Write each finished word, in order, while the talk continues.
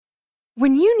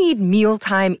When you need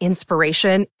mealtime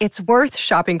inspiration, it's worth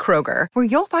shopping Kroger, where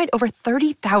you'll find over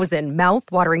 30,000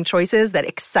 mouth-watering choices that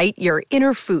excite your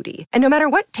inner foodie. And no matter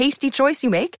what tasty choice you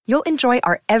make, you'll enjoy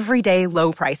our everyday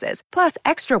low prices, plus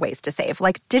extra ways to save,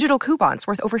 like digital coupons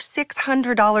worth over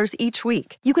 $600 each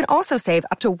week. You can also save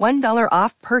up to $1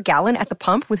 off per gallon at the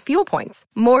pump with fuel points.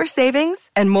 More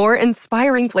savings and more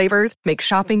inspiring flavors make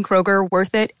shopping Kroger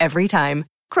worth it every time.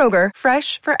 Kroger,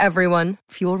 fresh for everyone.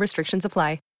 Fuel restrictions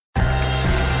apply.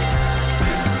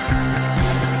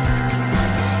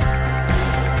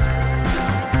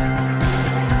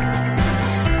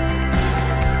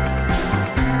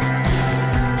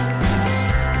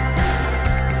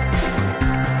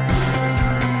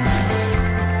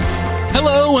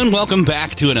 Hello and welcome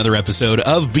back to another episode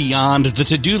of Beyond the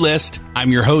To-Do List.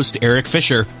 I'm your host, Eric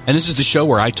Fisher, and this is the show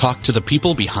where I talk to the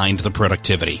people behind the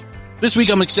productivity. This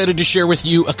week, I'm excited to share with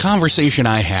you a conversation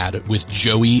I had with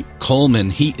Joey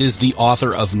Coleman. He is the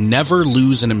author of Never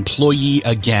Lose an Employee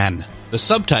Again. The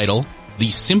subtitle, The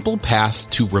Simple Path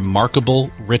to Remarkable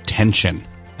Retention.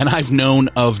 And I've known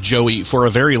of Joey for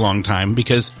a very long time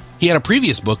because he had a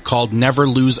previous book called Never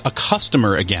Lose a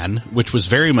Customer Again, which was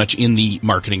very much in the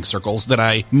marketing circles that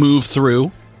I moved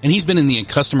through. And he's been in the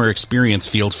customer experience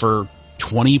field for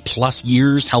 20 plus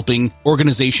years, helping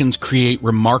organizations create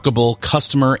remarkable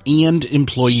customer and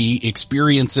employee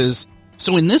experiences.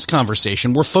 So in this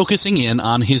conversation, we're focusing in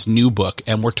on his new book,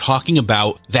 and we're talking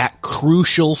about that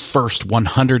crucial first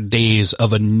 100 days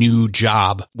of a new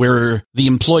job, where the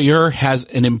employer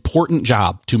has an important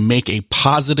job to make a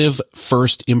positive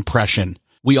first impression.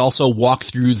 We also walk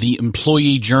through the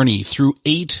employee journey through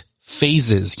 8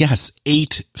 phases. Yes,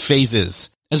 8 phases,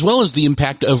 as well as the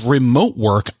impact of remote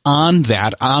work on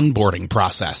that onboarding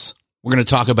process. We're going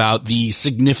to talk about the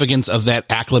significance of that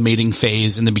acclimating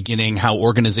phase in the beginning, how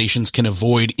organizations can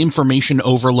avoid information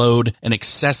overload and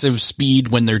excessive speed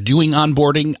when they're doing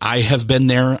onboarding. I have been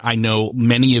there. I know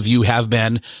many of you have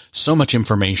been. So much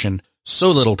information,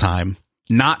 so little time.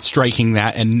 Not striking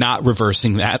that and not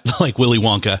reversing that like Willy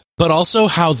Wonka, but also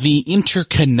how the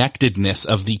interconnectedness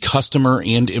of the customer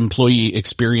and employee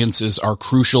experiences are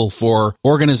crucial for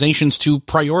organizations to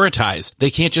prioritize. They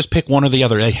can't just pick one or the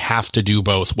other. They have to do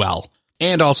both well.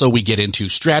 And also we get into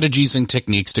strategies and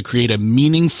techniques to create a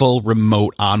meaningful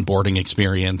remote onboarding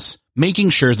experience,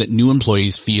 making sure that new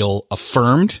employees feel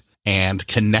affirmed and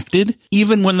connected,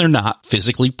 even when they're not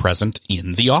physically present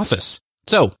in the office.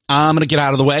 So I'm going to get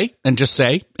out of the way and just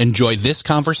say, enjoy this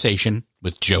conversation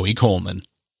with Joey Coleman.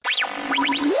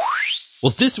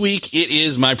 Well, this week, it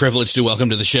is my privilege to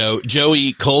welcome to the show,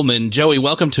 Joey Coleman. Joey,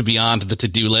 welcome to Beyond the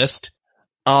To-Do List.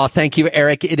 Oh, thank you,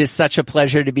 Eric. It is such a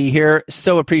pleasure to be here.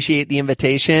 So appreciate the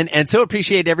invitation and so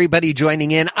appreciate everybody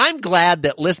joining in. I'm glad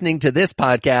that listening to this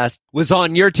podcast was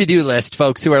on your to-do list,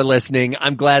 folks who are listening.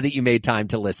 I'm glad that you made time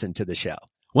to listen to the show.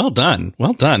 Well done.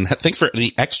 Well done. Thanks for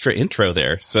the extra intro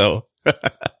there. So,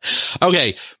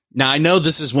 okay. Now I know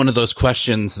this is one of those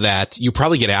questions that you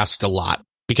probably get asked a lot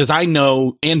because I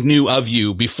know and knew of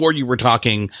you before you were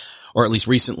talking, or at least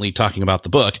recently talking about the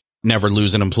book, Never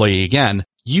Lose an Employee Again.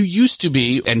 You used to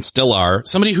be, and still are,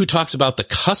 somebody who talks about the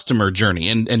customer journey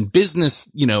and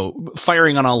business,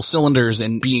 firing on all cylinders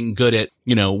and being good at,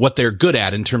 what they're good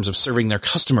at in terms of serving their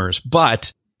customers.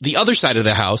 But the other side of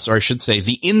the house, or I should say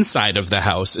the inside of the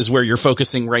house, is where you're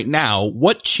focusing right now.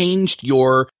 What changed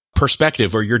your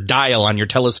perspective or your dial on your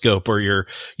telescope or your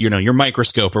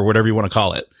microscope or whatever you want to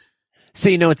call it? So,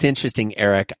 it's interesting,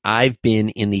 Eric. I've been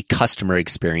in the customer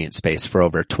experience space for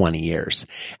over 20 years.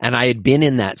 And I had been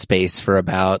in that space for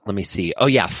about,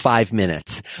 5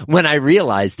 minutes when I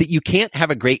realized that you can't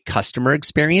have a great customer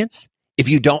experience if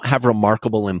you don't have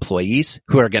remarkable employees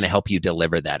who are going to help you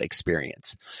deliver that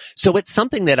experience. So it's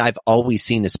something that I've always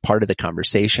seen as part of the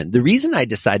conversation. The reason I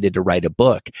decided to write a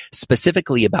book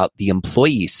specifically about the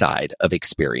employee side of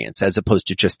experience as opposed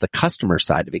to just the customer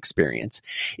side of experience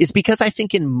is because I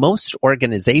think in most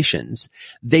organizations,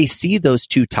 they see those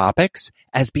two topics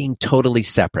as being totally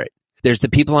separate. There's the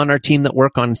people on our team that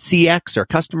work on CX or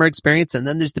customer experience, and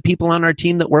then there's the people on our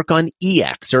team that work on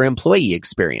EX or employee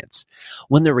experience.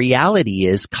 When the reality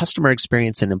is customer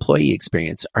experience and employee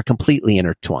experience are completely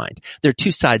intertwined. They're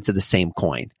two sides of the same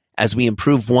coin. As we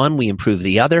improve one, we improve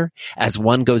the other. As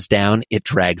one goes down, it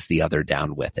drags the other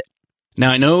down with it. Now,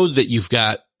 I know that you've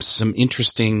got some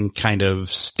interesting kind of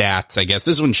stats, I guess.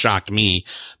 This one shocked me.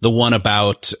 The one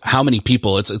about how many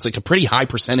people, it's like a pretty high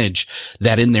percentage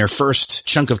that in their first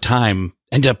chunk of time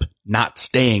end up not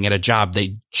staying at a job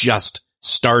they just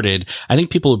started. I think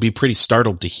people would be pretty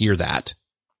startled to hear that.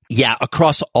 Yeah,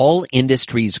 across all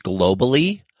industries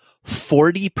globally,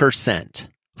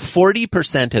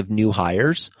 40% of new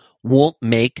hires won't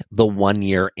make the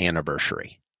 1-year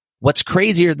anniversary. What's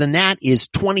crazier than that is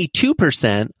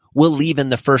 22% will leave in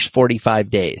the first 45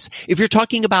 days. If you're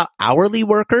talking about hourly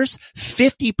workers,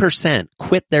 50%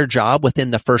 quit their job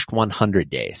within the first 100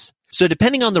 days. So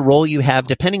depending on the role you have,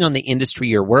 depending on the industry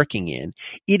you're working in,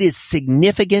 it is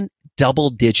significant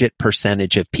double-digit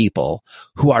percentage of people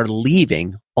who are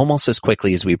leaving almost as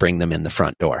quickly as we bring them in the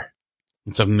front door.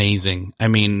 It's amazing. I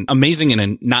mean, amazing in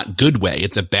a not good way.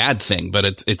 It's a bad thing, but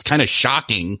it's kind of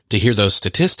shocking to hear those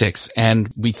statistics. And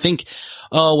we think,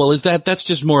 oh, well, that's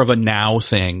just more of a now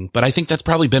thing. But I think that's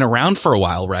probably been around for a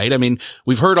while, right? I mean,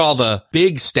 we've heard all the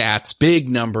big stats, big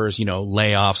numbers,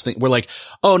 layoffs. We're like,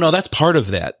 oh no, that's part of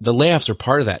that. The layoffs are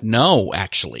part of that. No,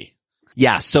 actually.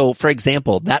 Yeah. So for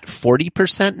example, that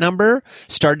 40% number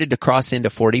started to cross into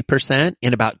 40%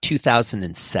 in about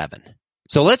 2007.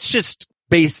 So let's just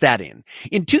base that in.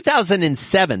 In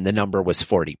 2007, the number was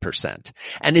 40%.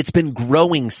 And it's been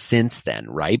growing since then,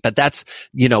 right? But that's,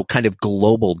 kind of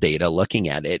global data looking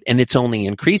at it, and it's only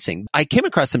increasing. I came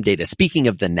across some data, speaking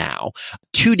of the now,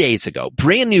 2 days ago,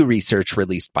 brand new research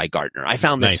released by Gartner. I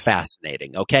found this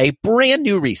fascinating, okay? Brand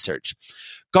new research.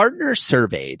 Gartner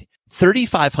surveyed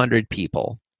 3,500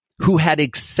 people who had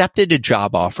accepted a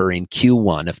job offer in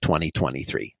Q1 of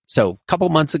 2023. So a couple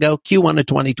months ago, Q1 of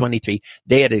 2023,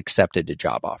 they had accepted a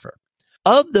job offer.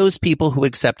 Of those people who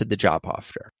accepted the job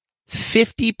offer,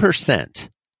 50%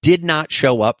 did not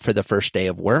show up for the first day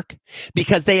of work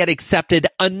because they had accepted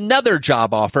another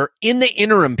job offer in the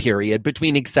interim period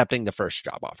between accepting the first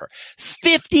job offer.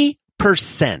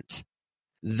 50%.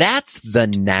 That's the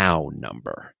now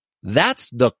number. That's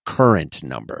the current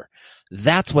number.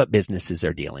 That's what businesses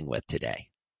are dealing with today.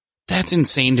 That's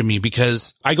insane to me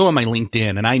because I go on my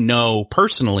LinkedIn and I know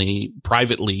personally,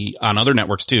 privately on other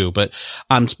networks too, but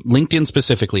on LinkedIn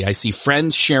specifically, I see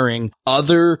friends sharing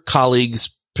other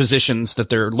colleagues' positions that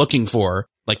they're looking for.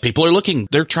 Like people are looking,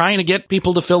 they're trying to get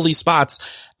people to fill these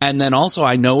spots. And then also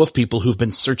I know of people who've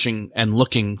been searching and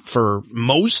looking for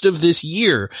most of this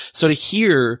year. So to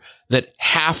hear that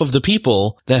half of the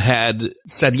people that had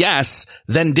said yes,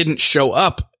 then didn't show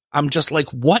up, I'm just like,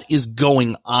 what is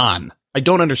going on? I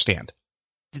don't understand.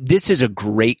 This is a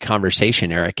great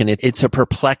conversation, Eric, and it's a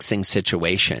perplexing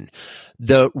situation.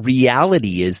 The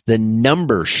reality is the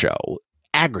numbers show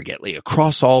aggregately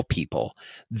across all people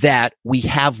that we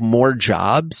have more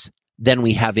jobs than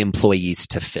we have employees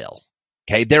to fill.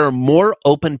 Okay. There are more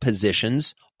open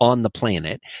positions on the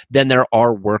planet than there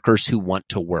are workers who want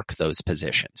to work those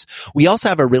positions. We also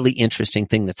have a really interesting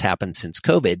thing that's happened since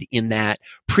COVID in that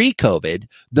pre-COVID,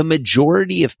 the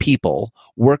majority of people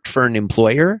worked for an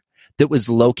employer that was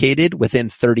located within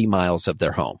 30 miles of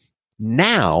their home.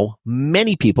 Now,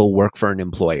 many people work for an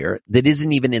employer that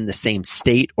isn't even in the same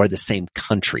state or the same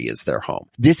country as their home.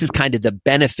 This is kind of the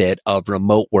benefit of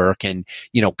remote work and,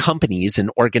 companies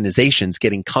and organizations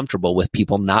getting comfortable with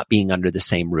people not being under the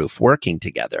same roof working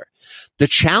together. The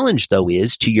challenge, though,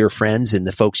 is to your friends and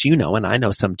the folks and I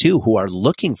know some too, who are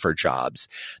looking for jobs.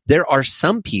 There are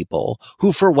some people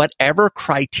who, for whatever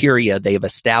criteria they've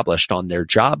established on their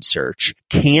job search,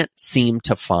 can't seem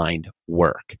to find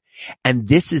work. And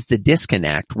this is the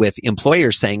disconnect with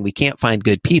employers saying we can't find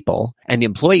good people and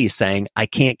employees saying I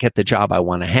can't get the job I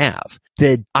want to have.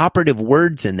 The operative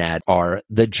words in that are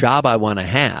the job I want to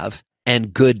have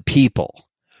and good people,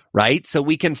 right? So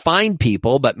we can find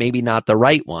people, but maybe not the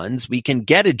right ones. We can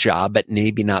get a job, but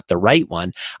maybe not the right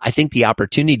one. I think the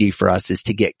opportunity for us is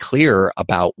to get clearer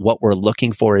about what we're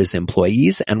looking for as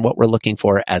employees and what we're looking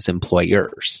for as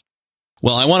employers.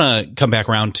 Well, I want to come back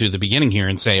around to the beginning here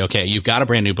and say, okay, you've got a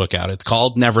brand new book out. It's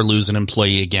called Never Lose an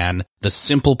Employee Again, The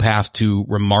Simple Path to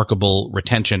Remarkable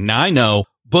Retention. Now, I know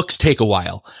books take a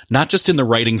while, not just in the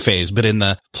writing phase, but in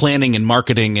the planning and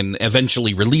marketing and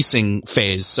eventually releasing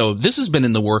phase. So this has been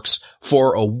in the works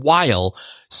for a while.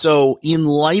 So in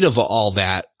light of all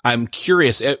that, I'm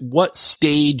curious, at what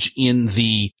stage in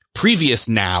the previous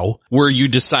now were you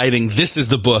deciding this is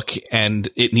the book and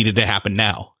it needed to happen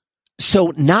now?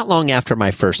 So not long after my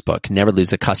first book, Never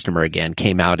Lose a Customer Again,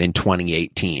 came out in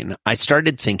 2018, I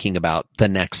started thinking about the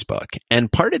next book.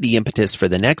 And part of the impetus for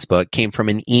the next book came from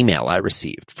an email I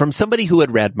received from somebody who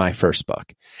had read my first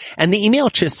book. And the email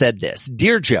just said this: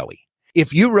 Dear Joey,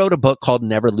 if you wrote a book called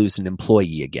Never Lose an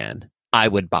Employee Again, I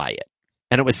would buy it.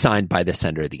 And it was signed by the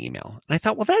sender of the email. And I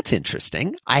thought, well, that's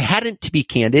interesting. I hadn't, to be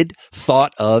candid,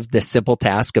 thought of the simple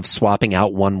task of swapping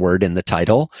out one word in the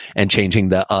title and changing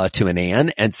the to an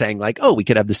and saying like, oh, we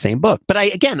could have the same book. But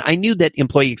I knew that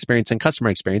employee experience and customer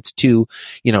experience, two,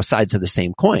 sides of the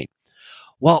same coin.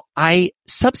 Well, I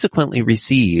subsequently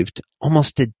received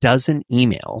almost a dozen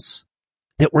emails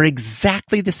that were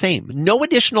exactly the same. No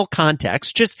additional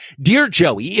context. Just, dear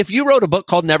Joey, if you wrote a book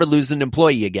called Never Lose an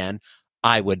Employee Again,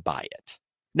 I would buy it.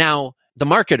 Now, the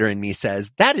marketer in me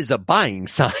says that is a buying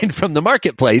sign from the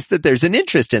marketplace that there's an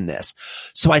interest in this.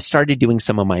 So I started doing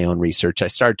some of my own research. I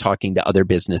started talking to other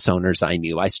business owners I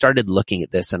knew. I started looking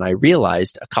at this and I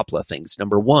realized a couple of things.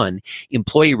 Number one,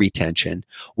 employee retention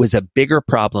was a bigger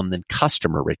problem than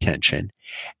customer retention.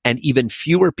 And even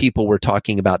fewer people were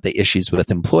talking about the issues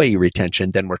with employee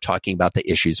retention than we're talking about the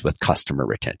issues with customer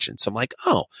retention. So I'm like,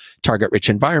 oh, target-rich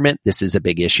environment. This is a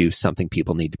big issue, something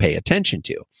people need to pay attention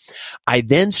to. I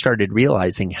then started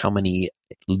realizing how many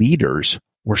leaders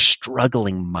were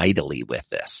struggling mightily with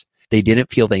this. They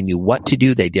didn't feel they knew what to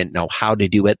do. They didn't know how to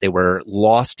do it. They were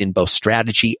lost in both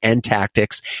strategy and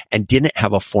tactics and didn't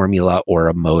have a formula or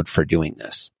a mode for doing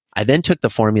this. I then took the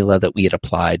formula that we had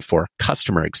applied for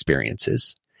customer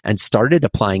experiences and started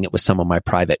applying it with some of my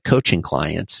private coaching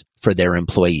clients for their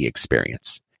employee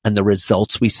experience. And the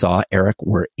results we saw, Eric,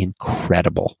 were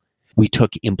incredible. We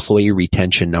took employee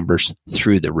retention numbers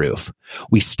through the roof.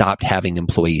 We stopped having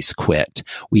employees quit.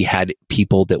 We had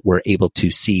people that were able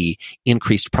to see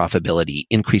increased profitability,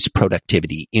 increased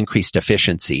productivity, increased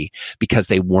efficiency because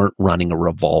they weren't running a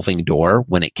revolving door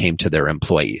when it came to their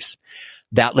employees.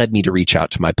 That led me to reach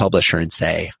out to my publisher and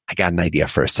say, I got an idea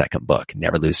for a second book,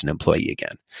 Never Lose an Employee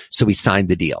Again. So we signed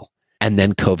the deal. And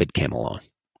then COVID came along.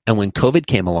 And when COVID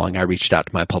came along, I reached out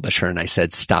to my publisher and I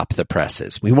said, stop the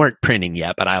presses. We weren't printing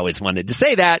yet, but I always wanted to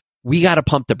say that. We got to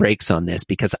pump the brakes on this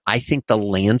because I think the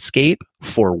landscape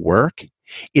for work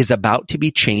is about to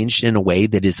be changed in a way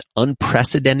that is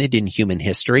unprecedented in human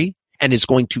history and is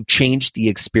going to change the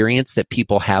experience that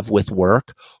people have with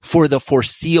work for the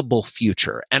foreseeable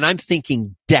future. And I'm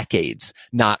thinking decades,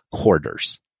 not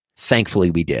quarters. Thankfully,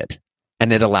 we did.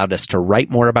 And it allowed us to write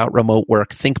more about remote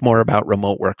work, think more about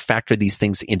remote work, factor these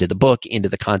things into the book, into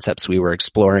the concepts we were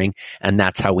exploring. And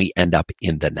that's how we end up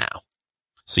in the now.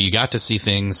 So you got to see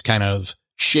things kind of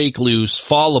shake loose,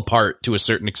 fall apart to a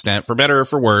certain extent, for better or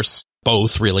for worse,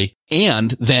 both really, and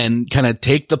then kind of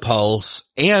take the pulse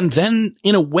and then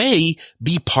in a way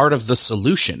be part of the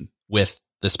solution with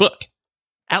this book.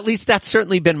 At least that's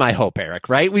certainly been my hope, Eric,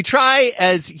 right? We try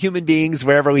as human beings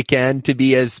wherever we can to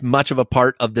be as much of a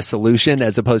part of the solution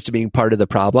as opposed to being part of the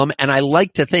problem. And I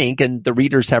like to think, and the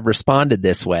readers have responded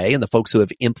this way, and the folks who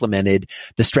have implemented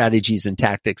the strategies and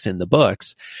tactics in the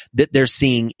books, that they're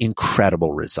seeing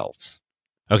incredible results.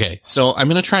 Okay, so I'm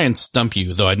going to try and stump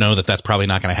you, though I know that that's probably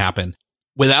not going to happen.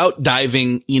 Without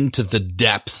diving into the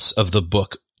depths of the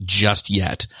book just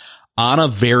yet, on a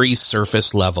very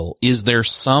surface level, is there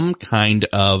some kind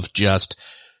of just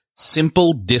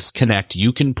simple disconnect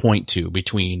you can point to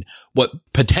between what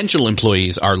potential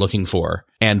employees are looking for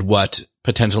and what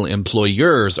potential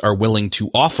employers are willing to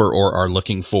offer or are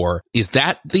looking for? Is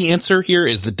that the answer here?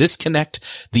 Is the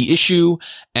disconnect the issue?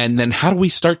 And then how do we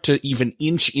start to even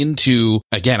inch into,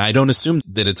 again, I don't assume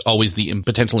that it's always the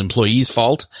potential employee's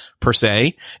fault per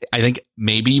se. I think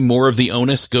maybe more of the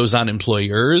onus goes on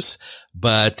employers,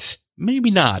 but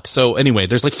maybe not. So anyway,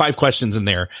 there's like 5 questions in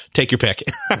there. Take your pick.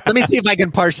 Let me see if I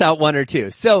can parse out one or two.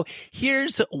 So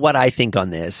here's what I think on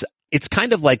this. It's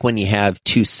kind of like when you have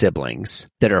 2 siblings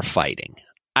that are fighting.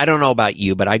 I don't know about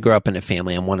you, but I grew up in a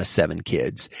family. I'm one of 7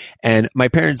 kids. And my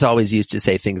parents always used to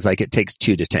say things like, it takes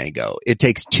 2 to tango. It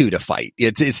takes 2 to fight.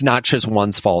 It's not just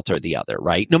one's fault or the other,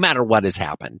 right? No matter what has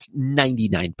happened,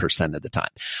 99% of the time.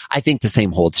 I think the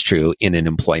same holds true in an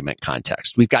employment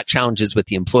context. We've got challenges with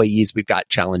the employees. We've got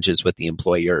challenges with the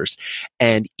employers,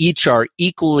 and each are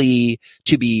equally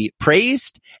to be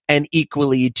praised and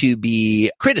equally to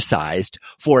be criticized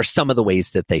for some of the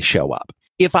ways that they show up.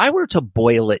 If I were to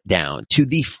boil it down to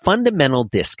the fundamental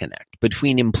disconnect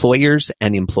between employers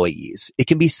and employees, it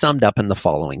can be summed up in the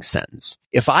following sentence.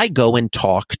 If I go and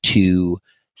talk to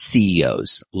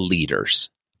CEOs,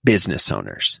 leaders, business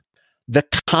owners, the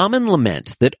common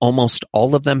lament that almost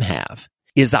all of them have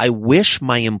is, I wish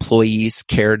my employees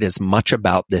cared as much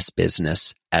about this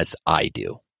business as I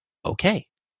do. Okay.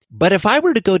 But if I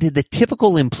were to go to the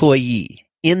typical employee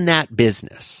in that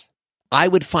business, I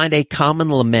would find a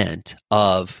common lament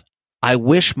of, I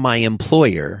wish my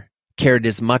employer cared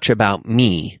as much about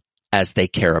me as they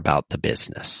care about the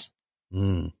business.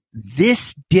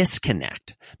 This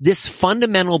disconnect, this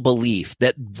fundamental belief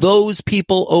that those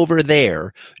people over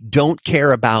there don't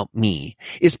care about me,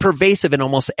 is pervasive in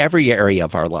almost every area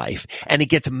of our life, and it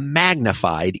gets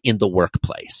magnified in the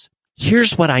workplace.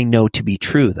 Here's what I know to be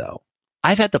true, though.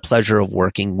 I've had the pleasure of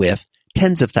working with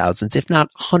tens of thousands, if not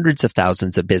hundreds of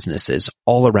thousands of businesses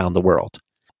all around the world.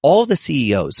 All the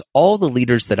CEOs, all the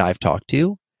leaders that I've talked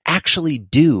to actually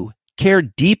do care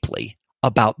deeply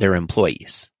about their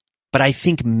employees. But I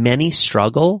think many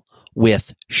struggle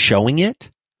with showing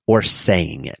it or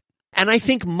saying it. And I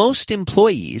think most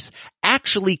employees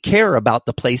actually care about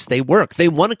the place they work. They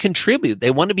want to contribute.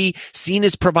 They want to be seen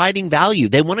as providing value.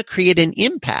 They want to create an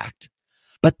impact,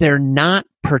 but they're not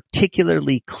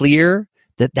particularly clear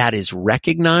that that is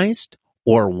recognized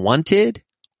or wanted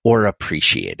or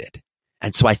appreciated.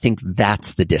 And so I think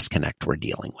that's the disconnect we're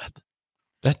dealing with.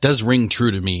 That does ring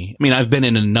true to me. I mean, I've been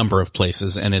in a number of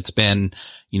places and it's been,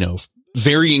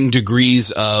 varying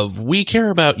degrees of, we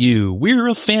care about you, we're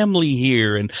a family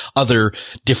here, and other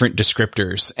different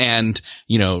descriptors, and,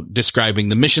 describing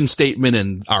the mission statement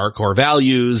and our core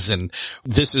values, and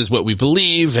this is what we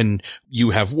believe, and you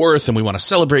have worth, and we want to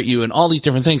celebrate you, and all these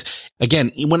different things. Again,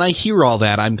 when I hear all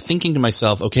that, I'm thinking to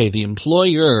myself, okay, the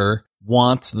employer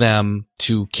wants them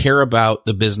to care about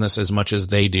the business as much as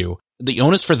they do. The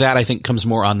onus for that, I think, comes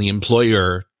more on the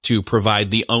employer to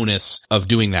provide the onus of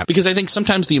doing that. Because I think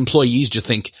sometimes the employees just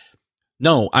think,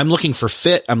 no, I'm looking for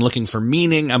fit. I'm looking for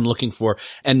meaning. I'm looking for,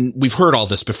 and we've heard all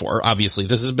this before. Obviously,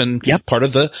 this has been part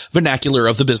of the vernacular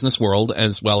of the business world,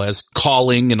 as well as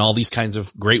calling and all these kinds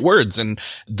of great words and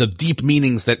the deep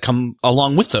meanings that come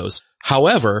along with those.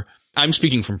 However, I'm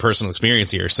speaking from personal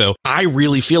experience here. So I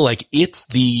really feel like it's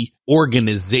the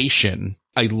organization,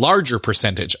 a larger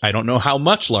percentage. I don't know how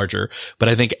much larger, but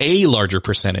I think a larger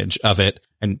percentage of it,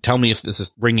 and tell me if this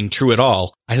is ringing true at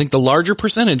all. I think the larger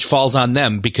percentage falls on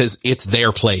them because it's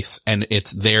their place and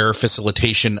it's their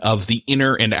facilitation of the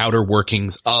inner and outer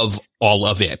workings of all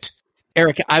of it.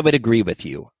 Eric, I would agree with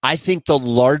you. I think the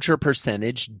larger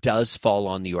percentage does fall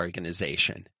on the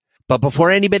organization. But before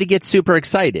anybody gets super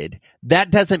excited, that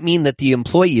doesn't mean that the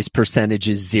employee's percentage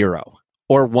is 0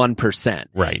 or 1%.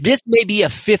 Right. This may be a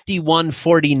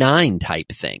 51-49 type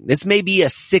thing. This may be a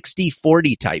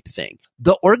 60-40 type thing.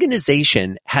 The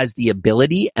organization has the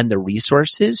ability and the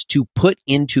resources to put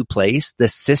into place the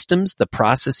systems, the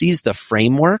processes, the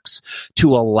frameworks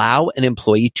to allow an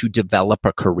employee to develop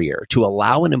a career, to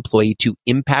allow an employee to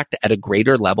impact at a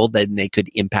greater level than they could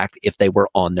impact if they were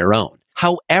on their own.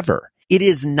 However, it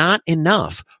is not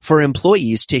enough for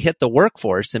employees to hit the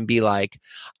workforce and be like,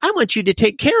 I want you to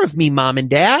take care of me, mom and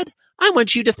dad. I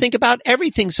want you to think about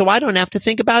everything so I don't have to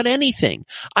think about anything.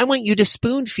 I want you to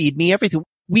spoon feed me everything.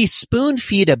 We spoon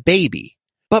feed a baby,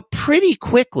 but pretty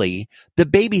quickly the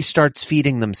baby starts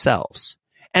feeding themselves.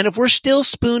 And if we're still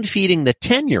spoon feeding the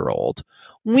 10-year-old,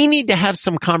 we need to have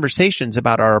some conversations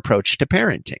about our approach to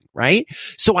parenting, right?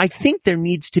 So I think there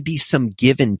needs to be some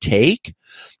give and take,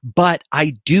 but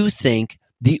I do think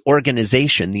the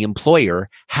organization, the employer,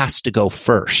 has to go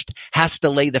first, has to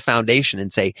lay the foundation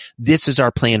and say, this is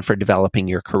our plan for developing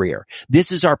your career.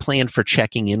 This is our plan for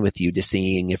checking in with you to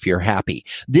seeing if you're happy.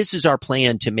 This is our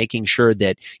plan to making sure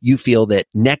that you feel that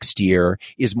next year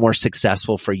is more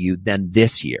successful for you than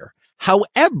this year.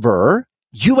 However,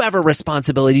 you have a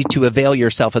responsibility to avail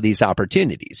yourself of these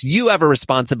opportunities. You have a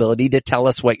responsibility to tell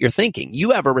us what you're thinking.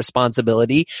 You have a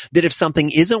responsibility that if something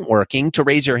isn't working, to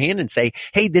raise your hand and say,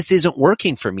 hey, this isn't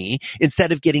working for me,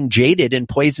 instead of getting jaded and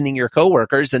poisoning your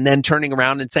coworkers and then turning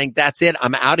around and saying, that's it,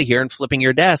 I'm out of here, and flipping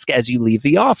your desk as you leave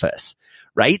the office,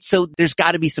 right? So there's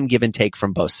got to be some give and take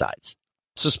from both sides.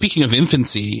 So speaking of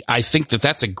infancy, I think that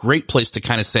that's a great place to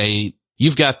kind of say,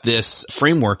 you've got this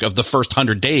framework of the first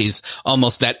 100 days,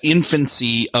 almost that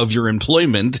infancy of your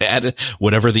employment at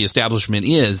whatever the establishment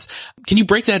is. Can you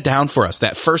break that down for us,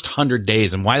 that first 100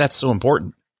 days, and why that's so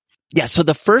important? Yeah, so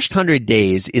the first 100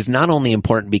 days is not only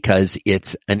important because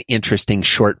it's an interesting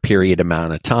short period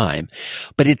amount of time,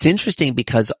 but it's interesting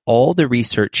because all the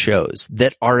research shows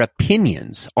that our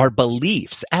opinions, our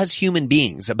beliefs as human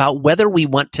beings about whether we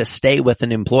want to stay with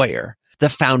an employer, the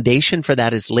foundation for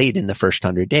that is laid in the first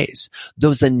 100 days.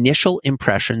 Those initial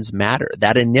impressions matter.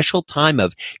 That initial time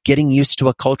of getting used to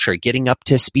a culture, getting up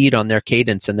to speed on their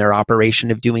cadence and their operation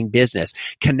of doing business,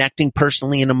 connecting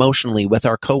personally and emotionally with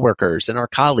our coworkers and our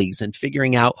colleagues, and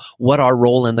figuring out what our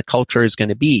role in the culture is going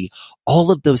to be. All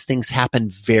of those things happen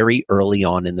very early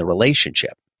on in the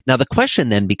relationship. Now, the question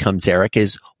then becomes, Eric,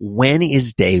 is when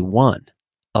is day one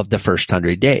of the first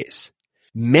 100 days?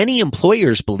 Many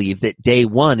employers believe that day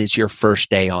one is your first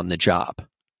day on the job.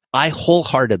 I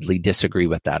wholeheartedly disagree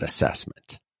with that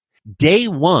assessment. Day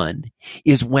one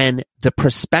is when the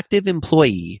prospective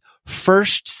employee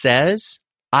first says,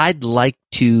 I'd like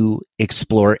to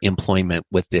explore employment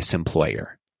with this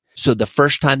employer. So the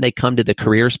first time they come to the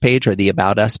careers page or the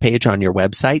About Us page on your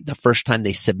website, the first time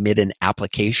they submit an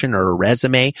application or a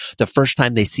resume, the first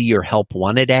time they see your help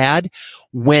wanted ad,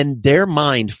 when their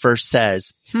mind first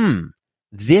says,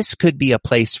 this could be a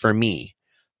place for me,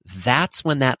 that's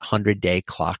when that 100-day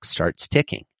clock starts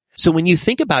ticking. So when you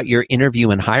think about your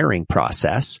interview and hiring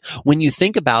process, when you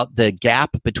think about the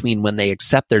gap between when they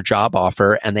accept their job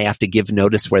offer and they have to give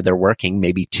notice where they're working,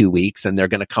 maybe 2 weeks, and they're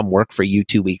going to come work for you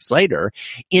 2 weeks later,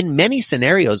 in many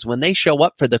scenarios, when they show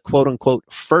up for the quote unquote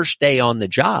first day on the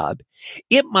job,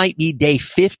 it might be day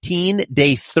 15,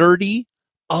 day 30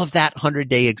 of that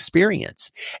 100-day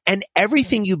experience. And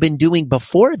everything you've been doing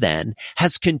before then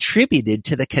has contributed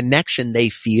to the connection they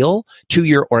feel to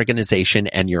your organization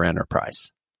and your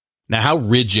enterprise. Now, how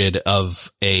rigid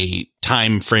of a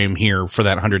time frame here for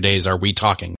that 100 days are we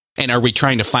talking? And are we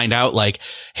trying to find out like,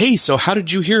 hey, so how did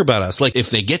you hear about us? Like if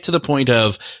they get to the point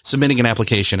of submitting an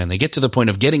application and they get to the point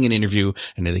of getting an interview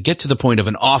and they get to the point of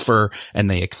an offer and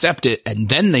they accept it and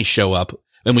then they show up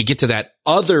and we get to that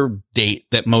other date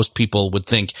that most people would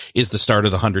think is the start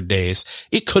of the 100 days,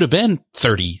 it could have been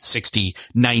 30, 60,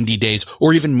 90 days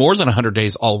or even more than 100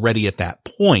 days already at that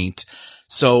point.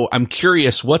 So I'm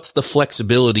curious, what's the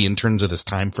flexibility in terms of this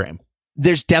time frame?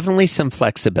 There's definitely some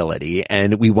flexibility,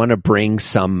 and we want to bring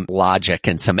some logic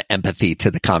and some empathy to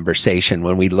the conversation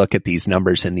when we look at these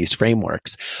numbers and these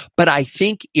frameworks. But I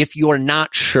think if you're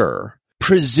not sure,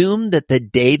 presume that the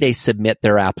day they submit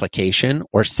their application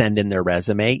or send in their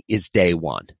resume is day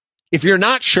one. If you're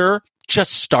not sure,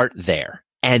 just start there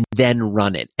and then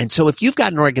run it. And so if you've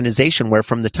got an organization where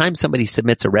from the time somebody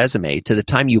submits a resume to the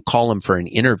time you call them for an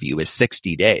interview is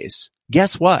 60 days,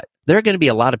 guess what? There are going to be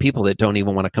a lot of people that don't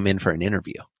even want to come in for an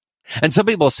interview. And some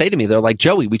people say to me, they're like,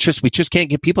 Joey, we just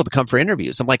can't get people to come for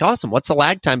interviews. I'm like, awesome. What's the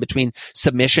lag time between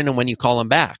submission and when you call them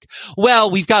back? Well,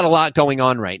 we've got a lot going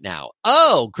on right now.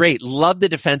 Oh, great. Love the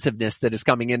defensiveness that is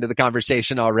coming into the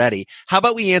conversation already. How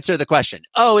about we answer the question?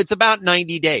 Oh, it's about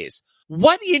 90 days.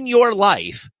 What in your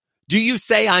life do you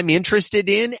say I'm interested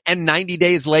in? And 90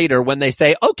 days later, when they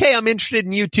say, okay, I'm interested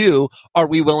in you too, are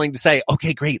we willing to say,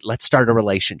 okay, great, let's start a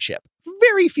relationship?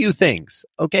 Very few things.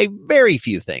 Okay. Very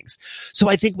few things. So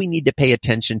I think we need to pay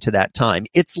attention to that time.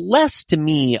 It's less to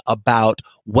me about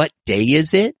what day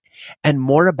is it and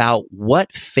more about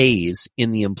what phase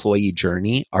in the employee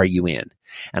journey are you in.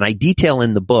 And I detail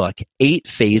in the book 8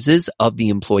 phases of the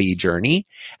employee journey.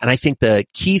 And I think the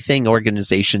key thing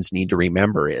organizations need to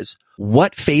remember is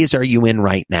what phase are you in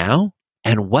right now?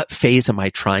 And what phase am I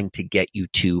trying to get you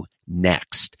to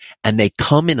next? And they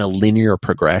come in a linear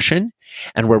progression.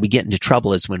 And where we get into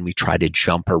trouble is when we try to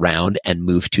jump around and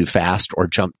move too fast or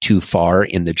jump too far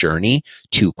in the journey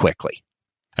too quickly.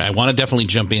 I want to definitely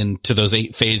jump into those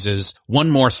 8 phases. One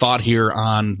more thought here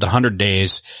on the 100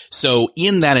 days. So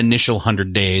in that initial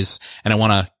 100 days, and I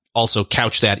want to also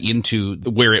couch that into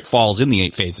where it falls in the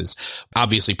 8 phases,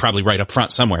 obviously probably right up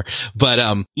front somewhere. But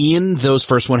in those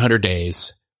first 100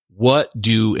 days, what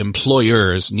do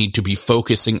employers need to be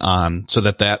focusing on so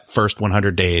that that first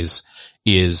 100 days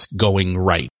is going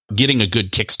right, getting a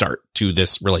good kickstart to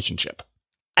this relationship?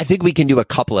 I think we can do a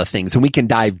couple of things, and we can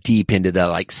dive deep into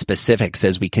the specifics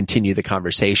as we continue the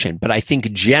conversation. But I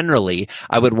think generally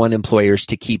I would want employers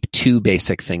to keep 2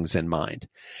 basic things in mind.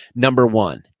 Number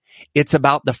 1, it's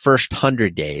about the first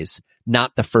 100 days,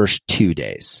 not the first 2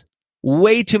 days.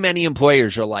 Way too many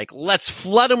employers are like, let's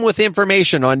flood them with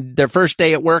information on their first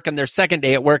day at work and their second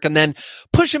day at work, and then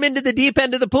push them into the deep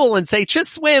end of the pool and say,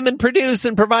 just swim and produce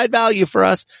and provide value for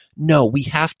us. No, we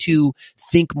have to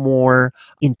think more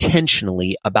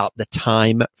intentionally about the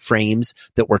time frames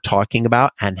that we're talking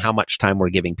about and how much time we're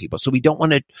giving people. So we don't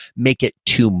want to make it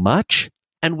too much,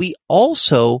 and we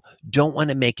also don't want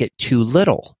to make it too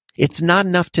little. It's not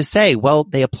enough to say, well,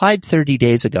 they applied 30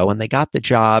 days ago and they got the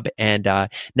job and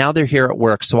now they're here at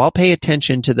work. So I'll pay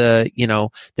attention to the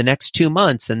next 2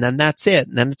 months and then that's it.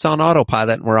 And then it's on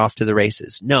autopilot and we're off to the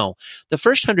races. No, the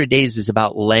first 100 days is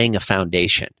about laying a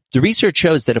foundation. The research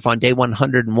shows that if on day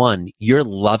 101 you're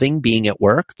loving being at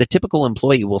work, the typical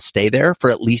employee will stay there for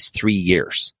at least 3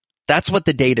 years. That's what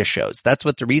the data shows. That's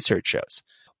what the research shows.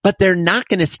 But they're not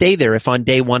going to stay there if on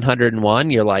day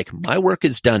 101, you're like, my work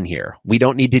is done here. We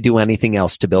don't need to do anything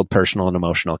else to build personal and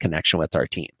emotional connection with our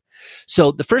team.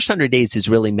 So the first 100 days is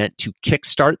really meant to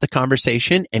kickstart the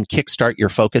conversation and kickstart your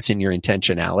focus and your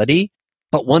intentionality.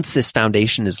 But once this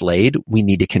foundation is laid, we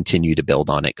need to continue to build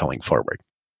on it going forward.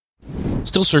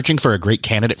 Still searching for a great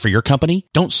candidate for your company?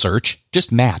 Don't search,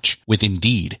 just match with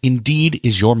Indeed. Indeed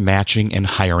is your matching and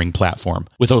hiring platform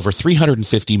with over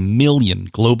 350 million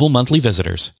global monthly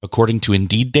visitors, according to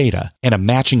Indeed data, and a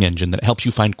matching engine that helps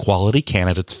you find quality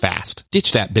candidates fast.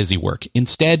 Ditch that busy work.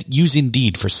 Instead, use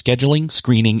Indeed for scheduling,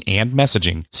 screening, and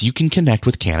messaging so you can connect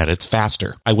with candidates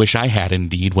faster. I wish I had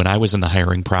Indeed when I was in the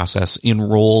hiring process in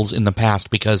roles in the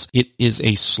past because it is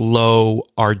a slow,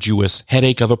 arduous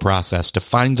headache of a process to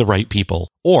find the right people people,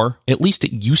 or at least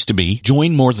it used to be.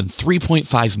 Join more than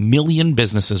 3.5 million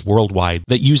businesses worldwide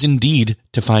that use Indeed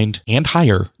to find and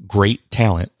hire great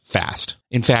talent fast.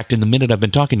 In fact, in the minute I've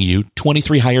been talking to you,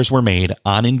 23 hires were made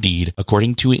on Indeed,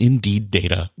 according to Indeed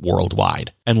data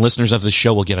worldwide. And listeners of the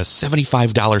show will get a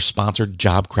 $75 sponsored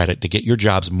job credit to get your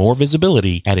jobs more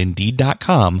visibility at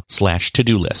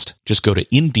Indeed.com/to-do list. Just go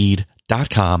to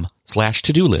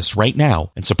Indeed.com/to-do list right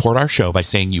now and support our show by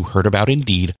saying you heard about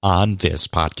Indeed on this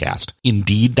podcast.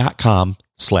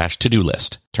 Indeed.com/to-do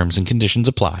list. Terms and conditions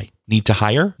apply. Need to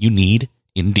hire? You need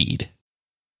Indeed.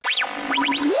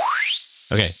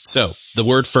 Okay, so the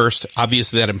word first,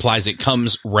 obviously that implies it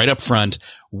comes right up front.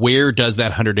 Where does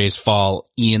that 100 days fall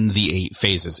in the 8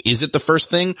 phases? Is it the first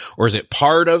thing or is it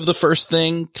part of the first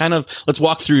thing? Kind of, let's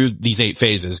walk through these 8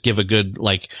 phases, give a good,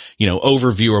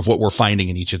 overview of what we're finding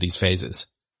in each of these phases.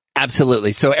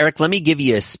 Absolutely. So Eric, let me give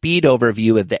you a speed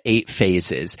overview of the 8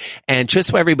 phases. And just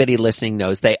so everybody listening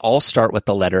knows, they all start with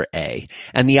the letter A.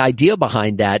 And the idea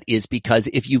behind that is because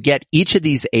if you get each of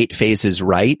these 8 phases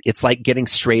right, it's like getting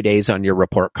straight A's on your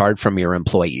report card from your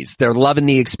employees. They're loving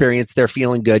the experience. They're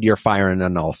feeling good. You're firing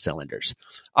on all cylinders.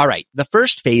 All right. The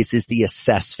first phase is the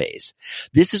assess phase.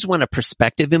 This is when a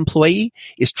prospective employee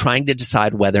is trying to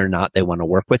decide whether or not they want to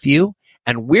work with you.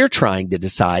 And we're trying to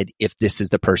decide if this is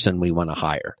the person we want to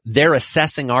hire. They're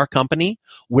assessing our company.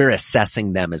 We're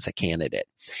assessing them as a candidate.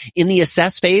 In the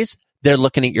assess phase, they're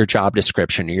looking at your job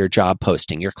description or your job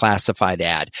posting, your classified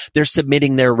ad. They're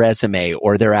submitting their resume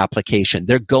or their application.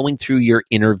 They're going through your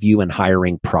interview and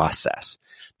hiring process.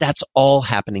 That's all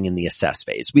happening in the assess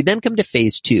phase. We then come to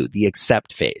phase 2, the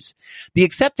accept phase. The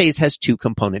accept phase has 2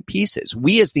 component pieces.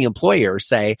 We as the employer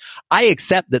say, I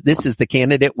accept that this is the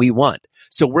candidate we want.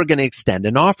 So we're going to extend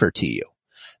an offer to you.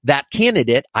 That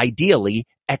candidate ideally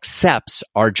accepts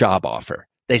our job offer.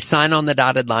 They sign on the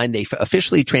dotted line. They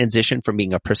officially transition from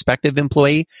being a prospective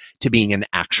employee to being an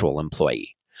actual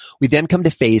employee. We then come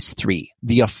to phase 3,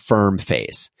 the affirm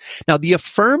phase. Now, the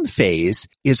affirm phase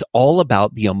is all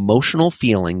about the emotional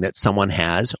feeling that someone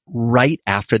has right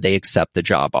after they accept the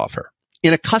job offer.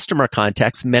 In a customer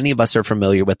context, many of us are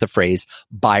familiar with the phrase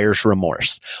buyer's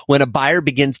remorse, when a buyer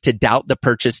begins to doubt the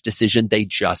purchase decision they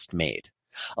just made.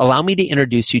 Allow me to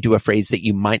introduce you to a phrase that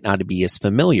you might not be as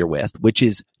familiar with, which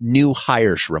is new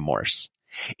hires remorse.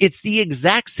 It's the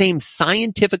exact same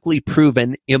scientifically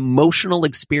proven emotional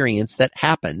experience that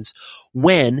happens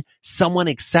when someone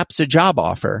accepts a job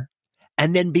offer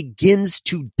and then begins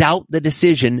to doubt the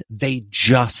decision they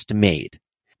just made.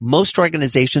 Most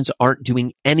organizations aren't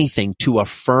doing anything to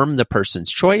affirm the person's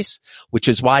choice, which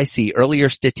is why, see earlier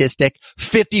statistic,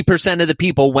 50% of the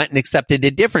people went and accepted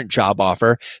a different job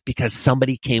offer because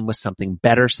somebody came with something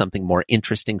better, something more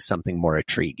interesting, something more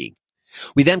intriguing.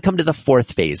 We then come to the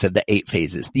 4th phase of the 8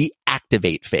 phases, the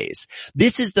activate phase.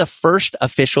 This is the first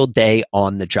official day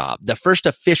on the job, the first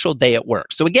official day at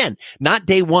work. So again, not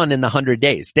day 1 in the 100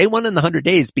 days. Day 1 in the 100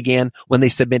 days began when they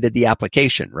submitted the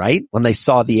application, right? When they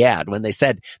saw the ad, when they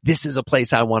said, this is a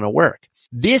place I want to work.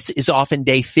 This is often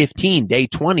day 15, day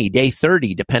 20, day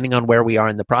 30, depending on where we are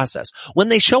in the process. When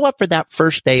they show up for that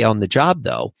first day on the job,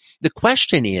 though, the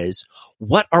question is,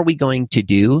 what are we going to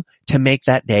do to make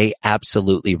that day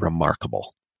absolutely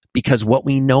remarkable? Because what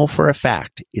we know for a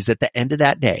fact is at the end of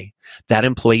that day, that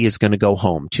employee is going to go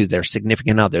home to their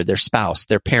significant other, their spouse,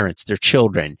 their parents, their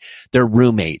children, their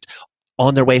roommate.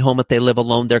 On their way home, if they live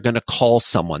alone, they're going to call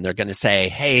someone. They're going to say,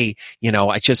 hey,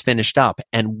 I just finished up.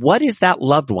 And what is that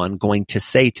loved one going to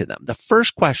say to them? The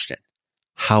first question,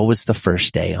 how was the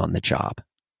first day on the job?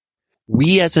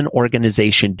 We as an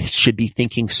organization should be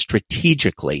thinking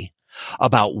strategically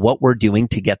about what we're doing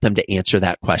to get them to answer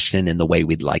that question in the way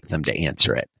we'd like them to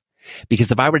answer it.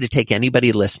 Because if I were to take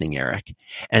anybody listening, Eric,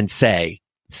 and say,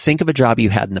 think of a job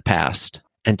you had in the past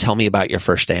and tell me about your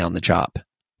first day on the job.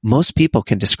 Most people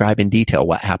can describe in detail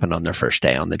what happened on their first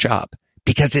day on the job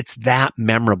because it's that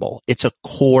memorable. It's a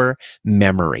core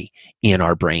memory in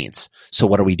our brains. So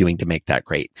what are we doing to make that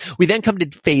great? We then come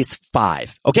to phase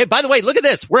 5. Okay. By the way, look at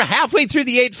this. We're halfway through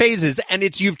the 8 phases and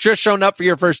you've just shown up for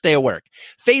your first day of work.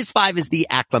 Phase 5 is the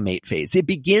acclimate phase. It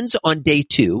begins on day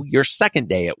 2, your second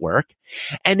day at work,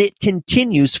 and it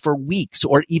continues for weeks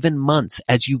or even months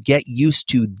as you get used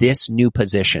to this new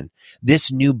position,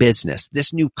 this new business,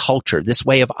 this new culture, this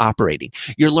way of operating.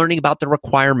 You're learning about the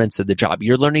requirements of the job.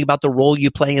 You're learning about the role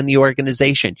you play in the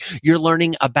organization. You're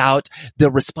learning about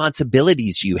the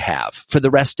responsibilities you have for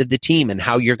the rest of the team and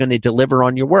how you're going to deliver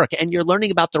on your work. And you're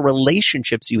learning about the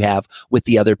relationships you have with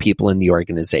the other people in the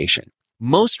organization.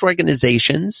 Most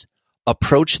organizations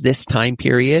approach this time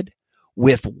period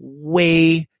with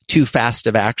way too fast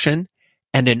of action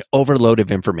and an overload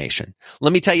of information.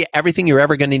 Let me tell you everything you're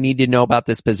ever going to need to know about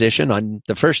this position on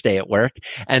the first day at work.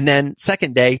 And then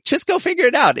second day, just go figure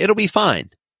it out. It'll be fine.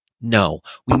 No,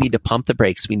 we need to pump the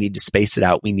brakes. We need to space it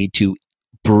out. We need to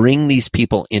bring these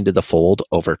people into the fold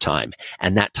over time.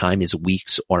 And that time is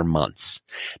weeks or months.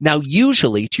 Now,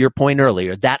 usually, to your point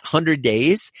earlier, that 100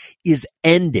 days is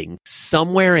ending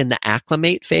somewhere in the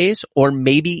acclimate phase, or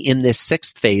maybe in this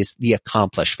sixth phase, the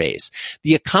accomplish phase.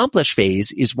 The accomplish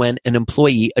phase is when an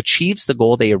employee achieves the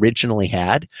goal they originally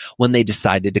had when they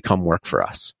decided to come work for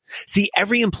us. See,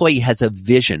 every employee has a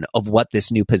vision of what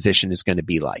this new position is going to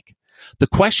be like. The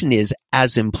question is,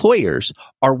 as employers,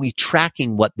 are we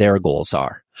tracking what their goals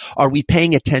are? Are we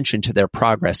paying attention to their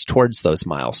progress towards those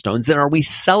milestones? And are we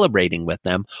celebrating with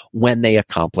them when they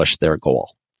accomplish their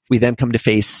goal? We then come to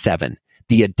phase 7,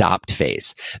 the adopt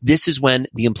phase. This is when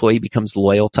the employee becomes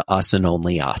loyal to us and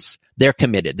only us. They're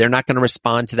committed. They're not going to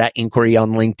respond to that inquiry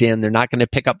on LinkedIn. They're not going to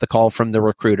pick up the call from the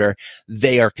recruiter.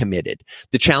 They are committed.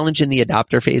 The challenge in the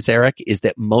adopter phase, Eric, is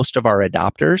that most of our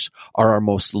adopters are our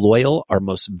most loyal, our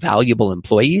most valuable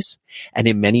employees. And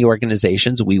in many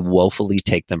organizations, we woefully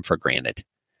take them for granted.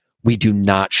 We do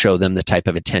not show them the type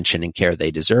of attention and care they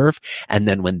deserve. And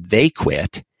then when they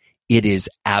quit, it is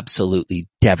absolutely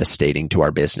devastating to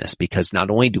our business, because not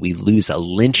only do we lose a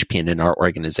linchpin in our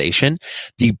organization,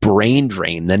 the brain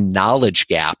drain, the knowledge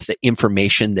gap, the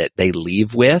information that they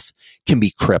leave with can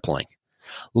be crippling.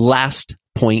 Last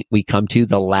point we come to,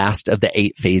 the last of the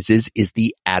 8 phases, is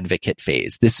the advocate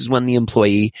phase. This is when the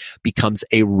employee becomes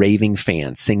a raving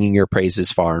fan, singing your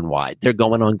praises far and wide. They're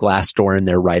going on Glassdoor and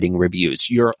they're writing reviews.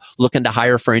 You're looking to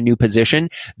hire for a new position.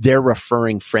 They're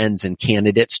referring friends and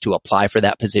candidates to apply for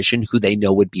that position who they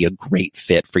know would be a great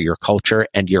fit for your culture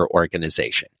and your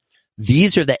organization.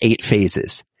 These are the 8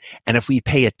 phases. And if we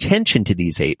pay attention to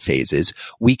these 8 phases,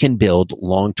 we can build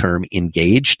long-term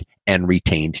engaged and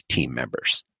retained team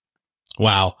members.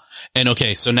 Wow. And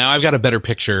okay, so now I've got a better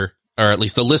picture, or at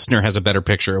least the listener has a better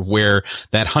picture of where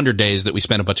that 100 days that we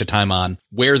spent a bunch of time on,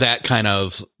 where that kind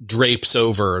of drapes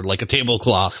over like a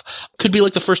tablecloth. Could be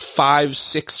like the first 5,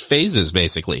 6 phases,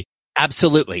 basically.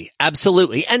 Absolutely.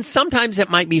 Absolutely. And sometimes it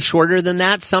might be shorter than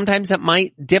that. Sometimes it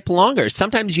might dip longer.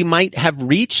 Sometimes you might have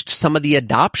reached some of the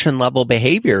adoption level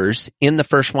behaviors in the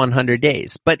first 100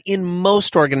 days. But in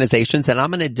most organizations, and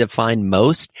I'm going to define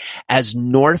most as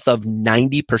north of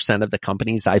 90% of the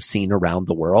companies I've seen around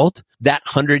the world, that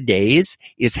 100 days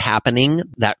is happening,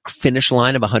 that finish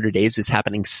line of 100 days is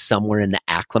happening somewhere in the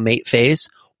acclimate phase,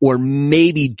 or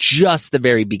maybe just the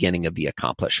very beginning of the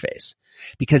accomplish phase.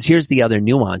 Because here's the other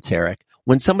nuance, Eric.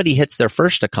 When somebody hits their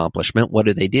first accomplishment, what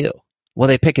do? Well,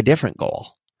 they pick a different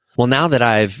goal. Well, now that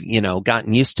I've,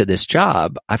 gotten used to this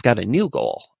job, I've got a new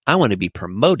goal. I want to be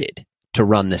promoted to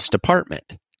run this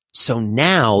department. So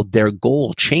now their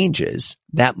goal changes.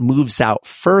 That moves out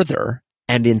further.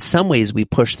 And in some ways, we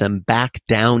push them back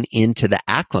down into the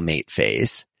acclimate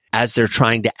phase as they're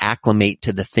trying to acclimate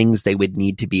to the things they would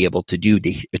need to be able to do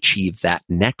to achieve that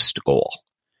next goal.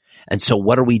 And so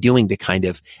what are we doing to kind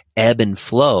of ebb and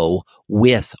flow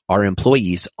with our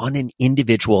employees on an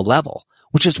individual level?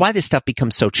 Which is why this stuff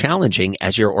becomes so challenging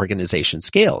as your organization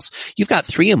scales. You've got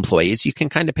 3 employees, you can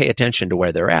kind of pay attention to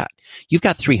where they're at. You've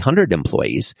got 300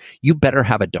 employees, you better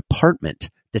have a department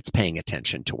that's paying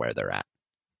attention to where they're at.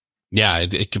 Yeah,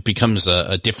 it becomes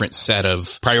a different set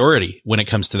of priority when it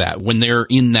comes to that. When they're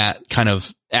in that kind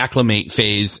of acclimate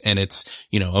phase and it's,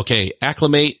 okay,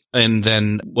 acclimate, and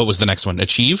then what was the next one?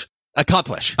 Achieve?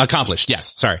 Accomplish. Accomplished.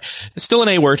 Yes. Sorry. It's still an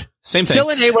A word. Same thing. Still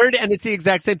an A word, and it's the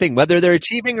exact same thing. Whether they're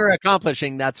achieving or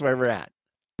accomplishing, that's where we're at.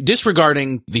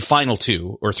 Disregarding the final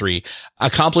 2 or 3,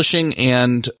 accomplishing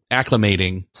and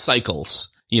acclimating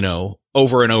cycles,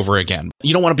 over and over again.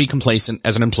 You don't want to be complacent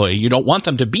as an employee. You don't want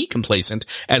them to be complacent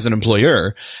as an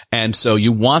employer. And so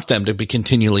you want them to be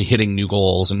continually hitting new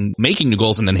goals and making new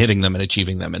goals and then hitting them and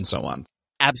achieving them and so on.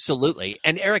 Absolutely.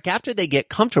 And Eric, after they get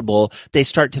comfortable, they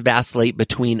start to vacillate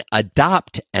between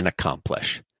adopt and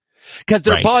accomplish. Because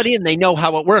they're bought in, they know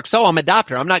how it works. Oh, I'm an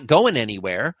adopter. I'm not going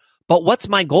anywhere. But what's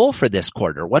my goal for this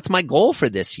quarter? What's my goal for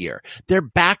this year? They're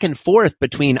back and forth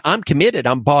between I'm committed,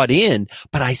 I'm bought in,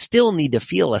 but I still need to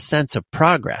feel a sense of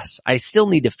progress. I still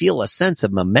need to feel a sense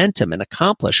of momentum and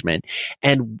accomplishment.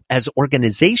 And as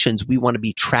organizations, we want to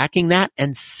be tracking that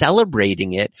and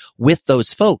celebrating it with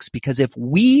those folks. Because if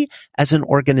we as an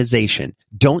organization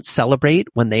don't celebrate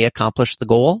when they accomplish the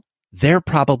goal, they're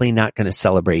probably not going to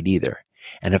celebrate either.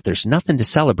 And if there's nothing to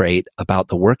celebrate about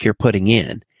the work you're putting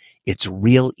in, it's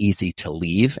real easy to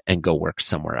leave and go work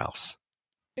somewhere else.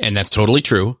 And that's totally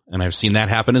true. And I've seen that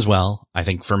happen as well. I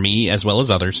think for me as well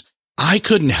as others. I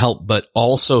couldn't help but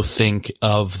also think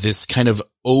of this kind of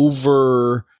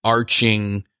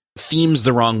overarching, theme's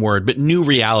the wrong word, but new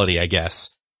reality, I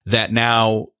guess, that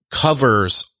now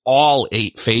covers all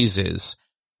 8 phases,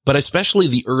 but especially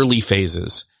the early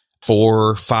phases,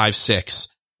 4, 5, 6,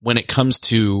 when it comes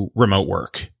to remote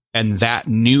work and that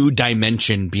new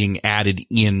dimension being added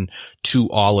in to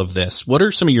all of this. What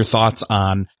are some of your thoughts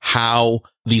on how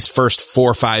these first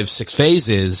 4, 5, 6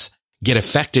 phases get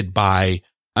affected by,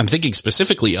 I'm thinking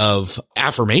specifically of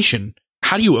affirmation.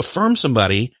 How do you affirm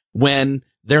somebody when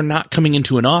they're not coming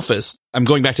into an office? I'm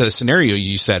going back to the scenario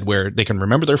you said where they can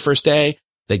remember their first day,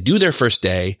 they do their first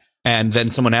day, and then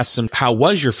someone asks them, how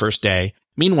was your first day?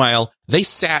 Meanwhile, they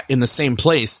sat in the same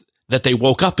place that they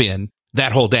woke up in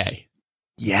that whole day.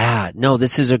 Yeah, no,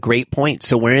 this is a great point.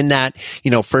 So we're in that,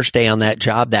 first day on that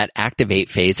job, that activate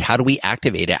phase. How do we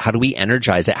activate it? How do we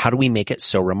energize it? How do we make it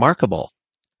so remarkable?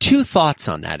 2 thoughts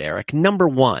on that, Eric. Number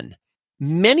 1,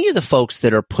 many of the folks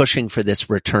that are pushing for this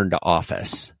return to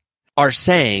office are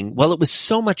saying, well, it was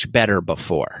so much better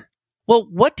before. Well,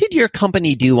 what did your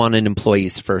company do on an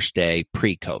employee's first day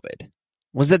pre-COVID?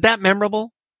 Was it that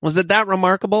memorable? Was it that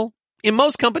remarkable? In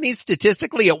most companies,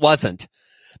 statistically, it wasn't.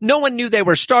 No one knew they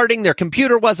were starting. Their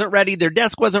computer wasn't ready. Their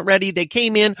desk wasn't ready. They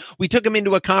came in. We took them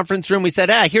into a conference room. We said,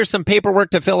 here's some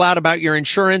paperwork to fill out about your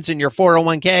insurance and your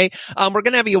 401k. We're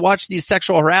going to have you watch these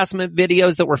sexual harassment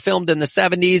videos that were filmed in the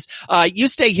 70s. You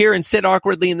stay here and sit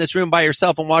awkwardly in this room by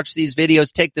yourself and watch these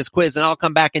videos, take this quiz, and I'll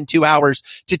come back in 2 hours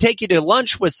to take you to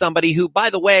lunch with somebody who,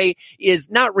 by the way, is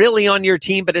not really on your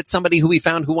team, but it's somebody who we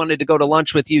found who wanted to go to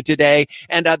lunch with you today.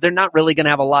 And they're not really going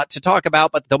to have a lot to talk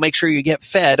about, but they'll make sure you get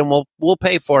fed, and we'll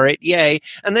pay for it. Yay.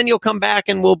 And then you'll come back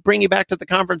and we'll bring you back to the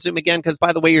conference room again because,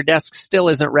 by the way, your desk still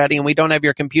isn't ready and we don't have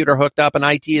your computer hooked up and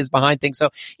IT is behind things.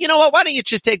 So, you know what? Why don't you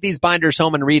just take these binders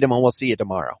home and read them and we'll see you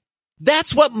tomorrow.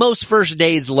 That's what most first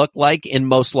days look like in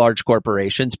most large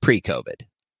corporations pre-COVID.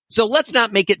 So let's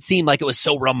not make it seem like it was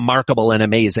so remarkable and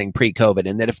amazing pre-COVID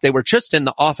and that if they were just in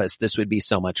the office, this would be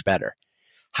so much better.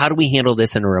 How do we handle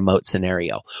this in a remote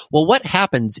scenario? Well, what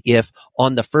happens if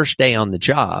on the first day on the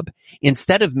job,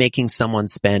 instead of making someone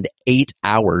spend 8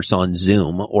 hours on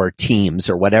Zoom or Teams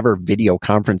or whatever video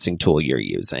conferencing tool you're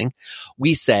using,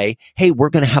 we say, hey, we're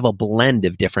going to have a blend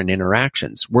of different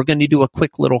interactions. We're going to do a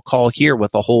quick little call here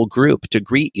with a whole group to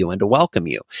greet you and to welcome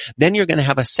you. Then you're going to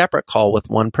have a separate call with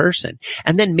one person.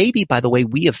 And then maybe, by the way,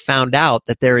 we have found out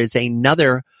that there is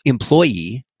another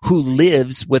employee who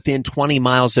lives within 20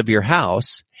 miles of your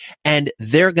house, and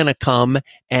they're going to come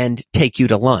and take you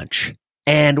to lunch.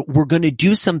 And we're going to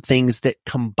do some things that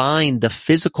combine the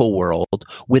physical world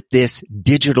with this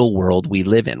digital world we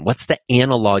live in. What's the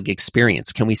analog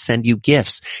experience? Can we send you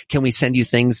gifts? Can we send you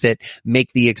things that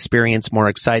make the experience more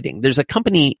exciting? There's a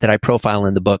company that I profile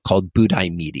in the book called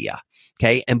Budai Media.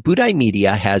 Okay. And Budai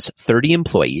Media has 30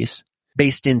 employees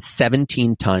based in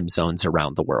 17 time zones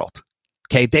around the world.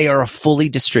 Okay, they are a fully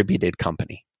distributed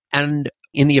company and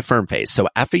in the affirm phase. So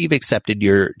after you've accepted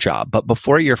your job, but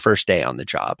before your first day on the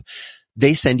job,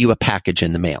 they send you a package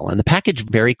in the mail. And the package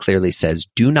very clearly says,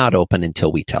 do not open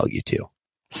until we tell you to.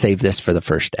 Save this for the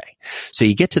first day. So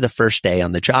you get to the first day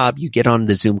on the job, you get on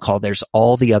the Zoom call, there's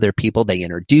all the other people, they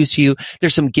introduce you,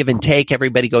 there's some give and take,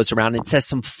 everybody goes around and says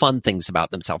some fun things about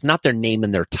themselves, not their name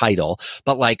and their title,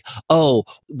 but like, oh,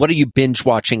 what are you binge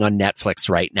watching on Netflix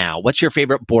right now? What's your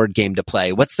favorite board game to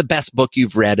play? What's the best book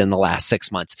you've read in the last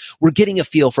 6 months? We're getting a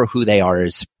feel for who they are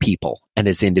as people and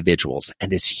as individuals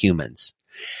and as humans.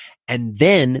 And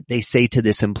then they say to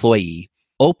this employee,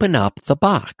 open up the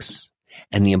box.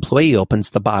 And the employee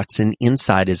opens the box and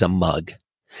inside is a mug.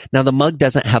 Now the mug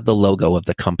doesn't have the logo of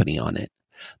the company on it.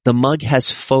 The mug has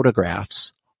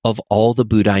photographs of all the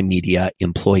Budai Media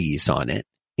employees on it,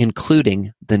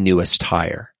 including the newest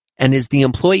hire. And as the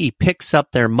employee picks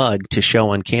up their mug to show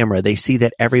on camera, they see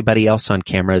that everybody else on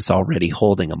camera is already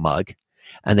holding a mug,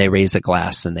 and they raise a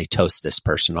glass and they toast this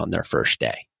person on their first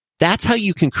day. That's how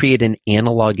you can create an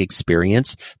analog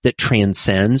experience that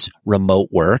transcends remote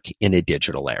work in a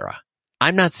digital era.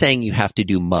 I'm not saying you have to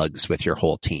do mugs with your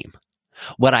whole team.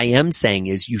 What I am saying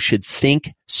is you should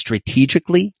think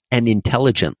strategically and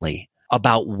intelligently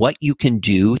about what you can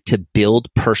do to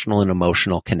build personal and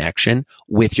emotional connection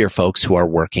with your folks who are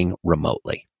working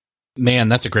remotely. Man,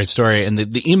 that's a great story. And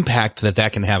the impact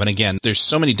that can have. And again, there's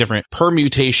so many different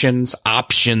permutations,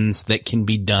 options that can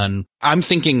be done. I'm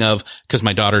thinking of, because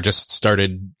my daughter just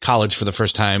started college for the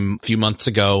first time a few months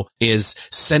ago, is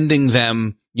sending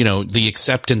them, the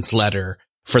acceptance letter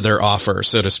for their offer,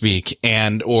 so to speak,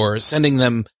 and, or sending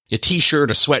them a t-shirt,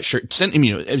 a sweatshirt,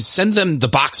 send them the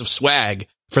box of swag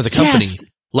for the company.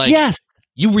 Yes. Yes.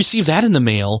 you receive that in the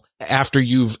mail after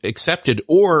you've accepted,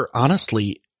 or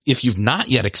honestly, if you've not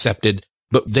yet accepted,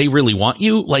 but they really want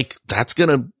you, like that's going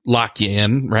to lock you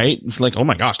in, right? It's like, oh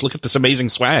my gosh, look at this amazing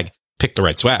swag. Pick the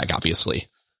right swag, obviously.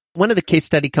 One of the case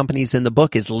study companies in the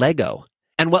book is Lego.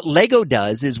 And what Lego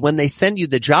does is when they send you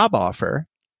the job offer,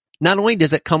 not only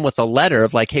does it come with a letter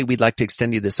of like, hey, we'd like to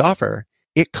extend you this offer,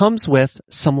 it comes with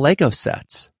some Lego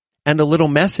sets and a little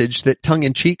message that tongue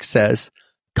in cheek says,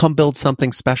 come build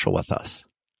something special with us.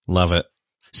 Love it.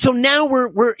 So now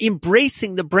we're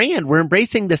embracing the brand. We're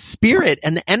embracing the spirit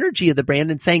and the energy of the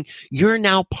brand and saying, you're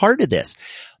now part of this.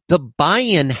 The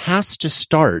buy-in has to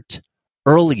start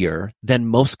earlier than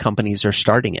most companies are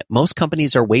starting it. Most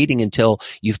companies are waiting until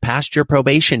you've passed your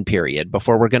probation period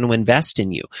before we're going to invest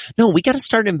in you. No, we got to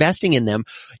start investing in them.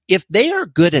 If they are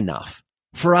good enough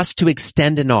for us to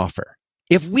extend an offer,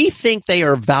 if we think they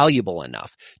are valuable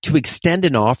enough to extend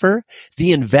an offer,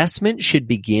 the investment should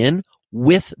begin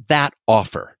with that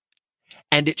offer.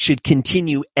 And it should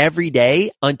continue every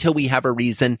day until we have a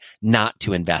reason not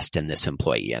to invest in this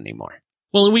employee anymore.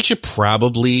 Well, and we should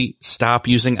probably stop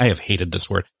using, I have hated this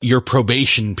word, your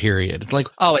probation period. It's like,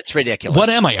 oh, it's ridiculous. What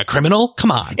am I, a criminal?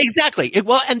 Come on. Exactly.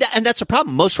 And that's a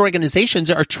problem. Most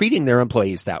organizations are treating their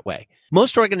employees that way.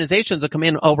 Most organizations will come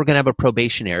in, oh, we're going to have a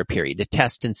probationary period to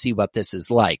test and see what this is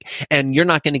like. And you're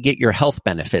not going to get your health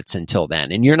benefits until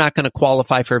then. And you're not going to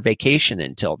qualify for vacation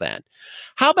until then.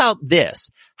 How about this?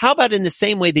 How about in the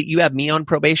same way that you have me on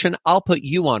probation, I'll put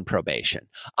you on probation.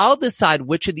 I'll decide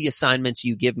which of the assignments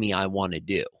you give me I want to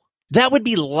do. That would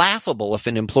be laughable if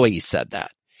an employee said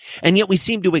that. And yet we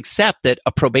seem to accept that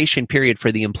a probation period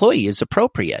for the employee is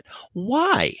appropriate.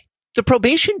 Why? The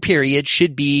probation period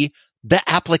should be the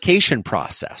application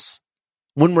process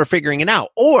when we're figuring it out.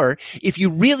 Or if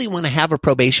you really want to have a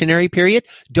probationary period,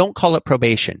 don't call it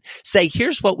probation. Say,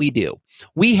 here's what we do.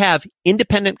 We have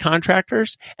independent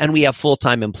contractors and we have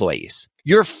full-time employees.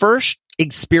 Your first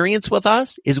experience with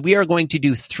us is we are going to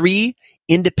do 3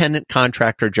 independent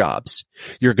contractor jobs.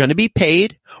 You're going to be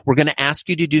paid. We're going to ask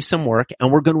you to do some work and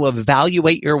we're going to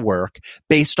evaluate your work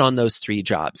based on those 3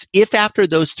 jobs. If after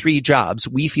those 3 jobs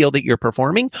we feel that you're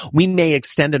performing, we may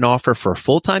extend an offer for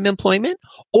full-time employment,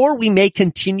 or we may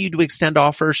continue to extend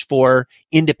offers for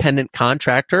independent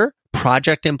contractor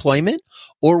project employment,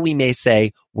 or we may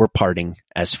say we're parting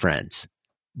as friends.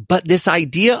 But this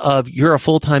idea of you're a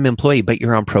full-time employee, but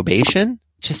you're on probation,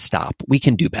 just stop. We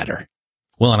can do better.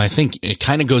 Well, and I think it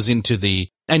kind of goes into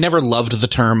I never loved the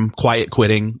term quiet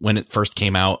quitting when it first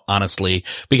came out, honestly,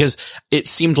 because it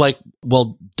seemed like,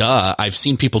 well, duh, I've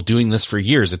seen people doing this for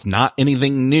years. It's not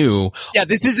anything new. Yeah,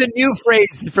 this is a new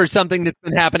phrase for something that's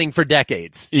been happening for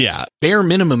decades. Yeah. Bare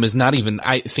minimum is not even,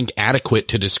 I think, adequate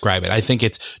to describe it. I think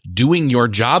it's doing your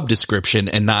job description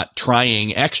and not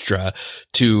trying extra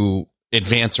to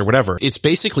advance or whatever. It's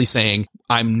basically saying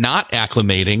I'm not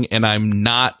acclimating and I'm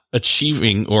not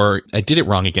achieving, or I did it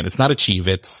wrong again. It's not achieve.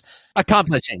 It's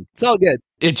accomplishing. It's all good.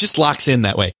 It just locks in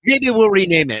that way. Maybe we'll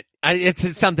rename it.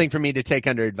 It's something for me to take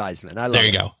under advisement. I love it. There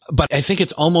you go. But I think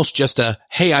it's almost just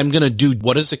hey, I'm going to do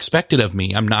what is expected of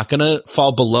me. I'm not going to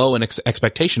fall below an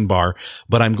expectation bar,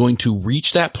 but I'm going to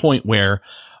reach that point where,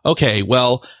 okay,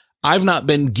 well, I've not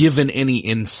been given any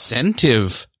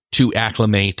incentive to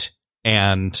acclimate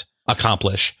and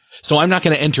accomplish. So I'm not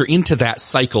going to enter into that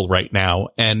cycle right now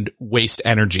and waste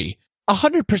energy.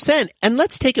 100%. And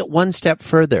let's take it one step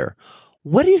further.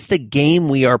 What is the game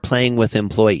we are playing with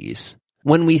employees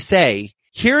when we say,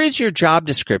 here is your job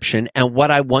description and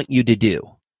what I want you to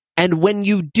do? And when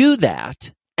you do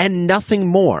that and nothing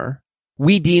more,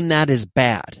 we deem that as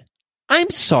bad. I'm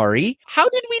sorry. How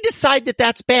did we decide that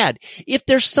that's bad? If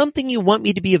there's something you want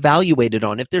me to be evaluated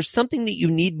on, if there's something that you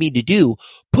need me to do,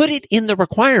 put it in the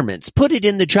requirements, put it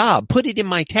in the job, put it in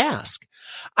my task.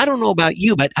 I don't know about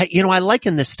you, but I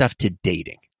liken this stuff to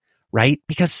dating, right?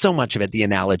 Because so much of it, the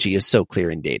analogy is so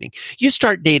clear in dating. You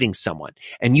start dating someone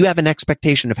and you have an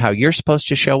expectation of how you're supposed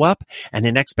to show up and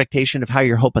an expectation of how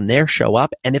you're hoping they'll show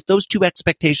up. And if those 2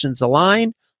 expectations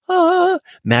align,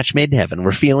 match made in heaven.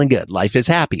 We're feeling good. Life is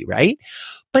happy, right?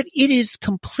 But it is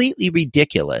completely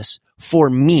ridiculous for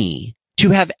me to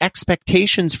have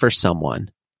expectations for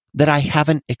someone that I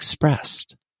haven't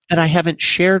expressed, that I haven't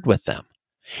shared with them,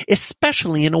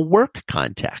 especially in a work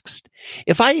context.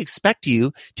 If I expect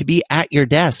you to be at your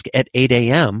desk at 8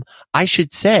 a.m., I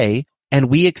should say, and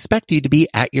we expect you to be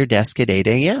at your desk at 8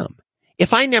 a.m.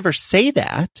 If I never say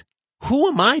that, who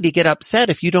am I to get upset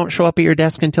if you don't show up at your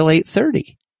desk until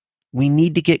 8:30? We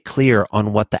need to get clear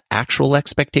on what the actual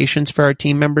expectations for our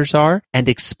team members are and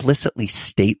explicitly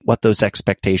state what those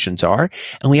expectations are.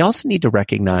 And we also need to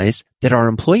recognize that our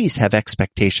employees have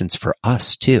expectations for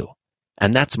us too.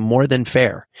 And that's more than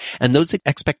fair. And those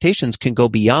expectations can go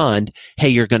beyond, hey,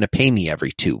 you're going to pay me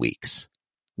every 2 weeks.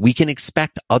 We can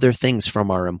expect other things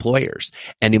from our employers.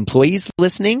 And employees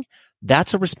listening,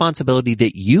 that's a responsibility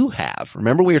that you have.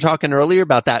 Remember we were talking earlier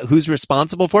about that, who's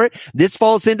responsible for it? This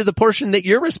falls into the portion that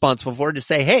you're responsible for to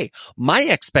say, hey, my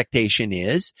expectation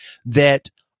is that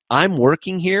I'm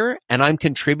working here and I'm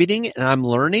contributing and I'm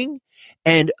learning.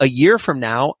 And a year from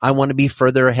now, I want to be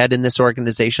further ahead in this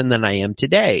organization than I am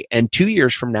today. And 2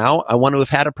 years from now, I want to have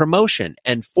had a promotion.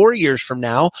 And 4 years from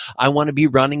now, I want to be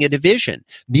running a division.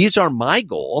 These are my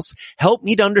goals. Help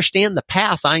me to understand the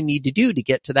path I need to do to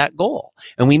get to that goal.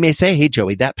 And we may say, hey,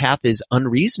 Joey, that path is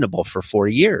unreasonable for 4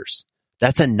 years.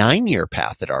 That's a 9-year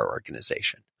path at our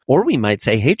organization. Or we might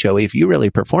say, hey, Joey, if you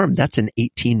really perform, that's an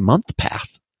 18-month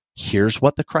path. Here's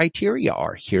what the criteria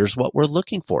are. Here's what we're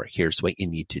looking for. Here's what you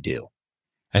need to do.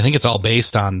 I think it's all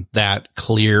based on that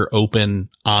clear, open,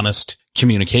 honest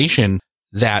communication.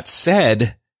 That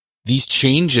said, these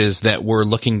changes that we're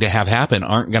looking to have happen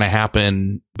aren't going to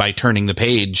happen by turning the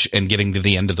page and getting to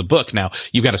the end of the book. Now,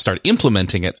 you've got to start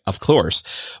implementing it, of course.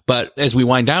 But as we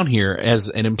wind down here, as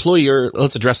an employer,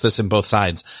 let's address this in both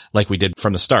sides like we did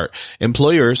from the start.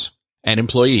 Employers and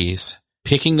employees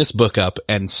picking this book up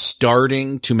and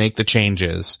starting to make the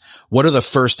changes, what are the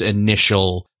first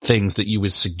initial things that you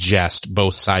would suggest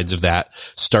both sides of that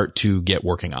start to get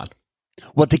working on?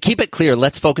 Well, to keep it clear,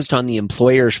 let's focus on the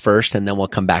employers first, and then we'll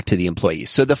come back to the employees.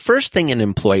 So the first thing an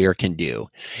employer can do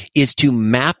is to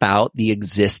map out the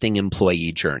existing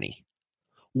employee journey.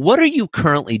 What are you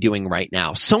currently doing right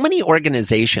now? So many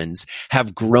organizations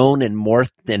have grown and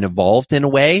morphed and evolved in a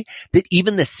way that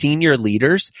even the senior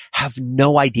leaders have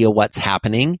no idea what's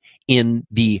happening in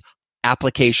the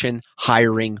application,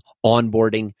 hiring,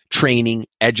 onboarding, training,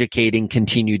 educating,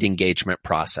 continued engagement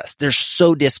process. They're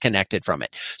so disconnected from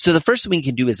it. So the first thing we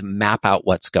can do is map out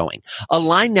what's going.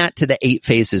 Align that to the 8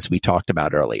 phases we talked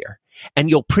about earlier, and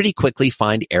you'll pretty quickly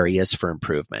find areas for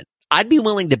improvement. I'd be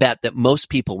willing to bet that most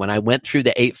people, when I went through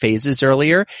the 8 phases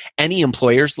earlier, any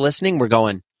employers listening were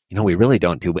going, we really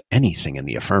don't do anything in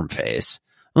the affirm phase.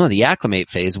 Oh, the acclimate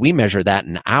phase, we measure that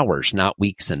in hours, not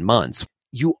weeks and months.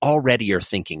 You already are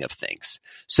thinking of things.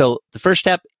 So the first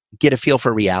step, get a feel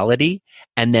for reality,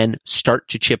 and then start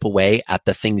to chip away at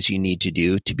the things you need to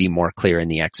do to be more clear in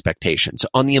the expectations.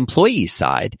 On the employee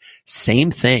side,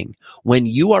 same thing. When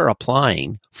you are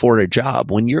applying for a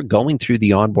job, when you're going through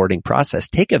the onboarding process,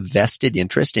 take a vested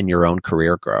interest in your own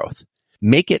career growth.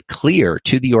 Make it clear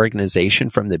to the organization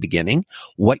from the beginning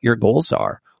what your goals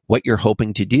are, what you're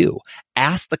hoping to do.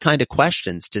 Ask the kind of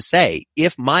questions to say,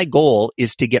 if my goal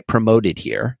is to get promoted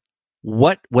here,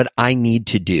 what would I need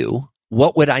to do?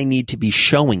 What would I need to be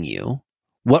showing you?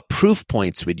 What proof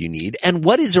points would you need? And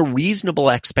what is a reasonable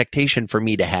expectation for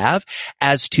me to have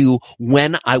as to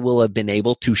when I will have been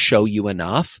able to show you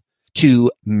enough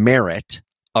to merit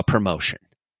a promotion?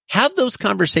 Have those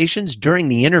conversations during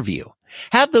the interview.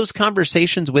 Have those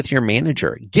conversations with your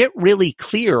manager. Get really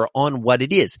clear on what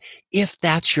it is, if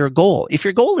that's your goal. If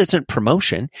your goal isn't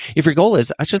promotion, if your goal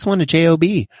is, I just want a job,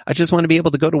 I just want to be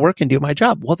able to go to work and do my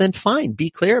job, well then fine, be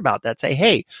clear about that. Say,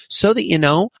 hey, so that you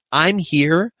know, I'm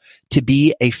here to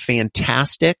be a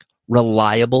fantastic,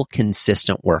 reliable,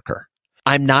 consistent worker.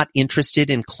 I'm not interested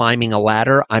in climbing a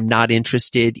ladder. I'm not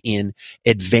interested in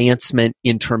advancement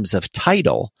in terms of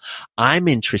title. I'm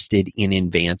interested in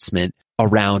advancement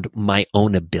around my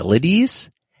own abilities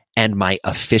and my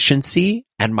efficiency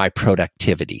and my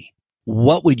productivity.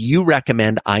 What would you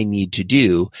recommend I need to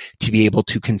do to be able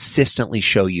to consistently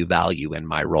show you value in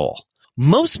my role?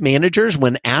 Most managers,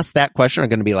 when asked that question, are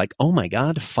going to be like, oh my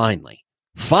God, finally,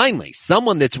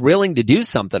 someone that's willing to do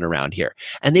something around here.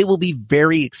 And they will be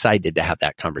very excited to have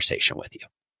that conversation with you.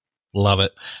 Love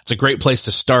it. It's a great place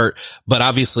to start, but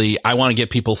obviously I want to get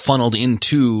people funneled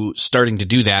into starting to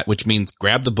do that, which means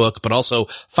grab the book, but also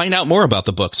find out more about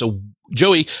the book. So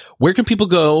Joey, where can people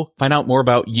go find out more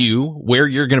about you, where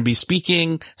you're going to be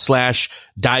speaking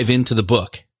 / dive into the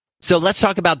book? So let's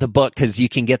talk about the book, because you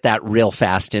can get that real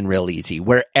fast and real easy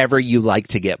wherever you like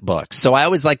to get books. So I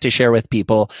always like to share with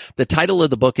people, the title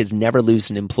of the book is Never Lose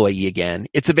an Employee Again.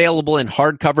 It's available in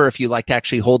hardcover if you like to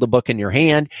actually hold a book in your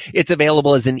hand. It's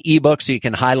available as an ebook so you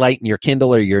can highlight in your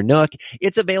Kindle or your Nook.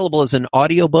 It's available as an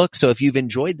audiobook. So if you've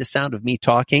enjoyed the sound of me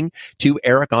talking to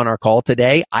Eric on our call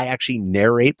today, I actually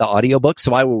narrate the audiobook,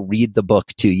 so I will read the book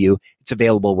to you. It's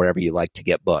available wherever you like to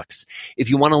get books. If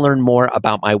you want to learn more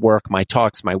about my work, my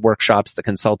talks, my workshops, the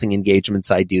consulting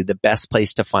engagements I do, the best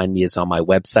place to find me is on my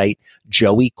website,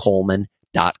 joeycoleman.com.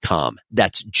 joey.com.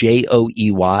 That's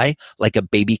JOEY, like a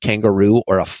baby kangaroo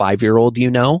or a 5-year-old,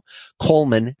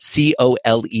 Coleman,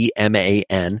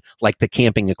 COLEMAN, like the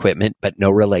camping equipment, but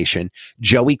no relation,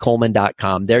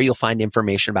 joeycoleman.com. There you'll find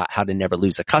information about how to never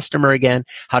lose a customer again,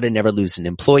 how to never lose an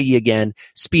employee again,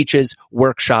 speeches,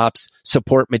 workshops,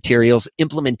 support materials,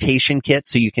 implementation kits,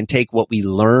 so you can take what we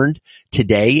learned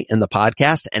today in the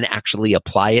podcast and actually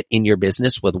apply it in your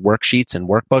business with worksheets and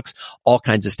workbooks, all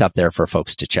kinds of stuff there for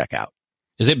folks to check out.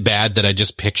 Is it bad that I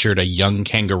just pictured a young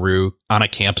kangaroo on a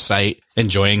campsite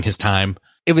enjoying his time?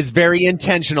 It was very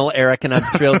intentional, Eric, and I'm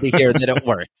thrilled to hear that it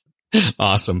worked.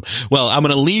 Awesome. Well, I'm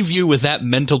going to leave you with that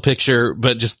mental picture,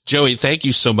 but just Joey, thank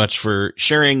you so much for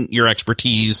sharing your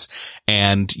expertise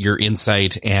and your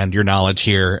insight and your knowledge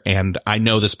here. And I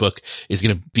know this book is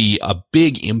going to be a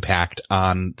big impact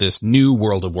on this new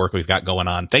world of work we've got going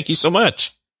on. Thank you so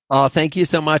much. Oh, thank you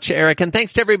so much, Eric. And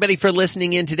thanks to everybody for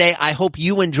listening in today. I hope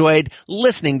you enjoyed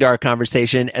listening to our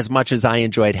conversation as much as I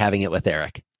enjoyed having it with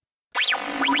Eric.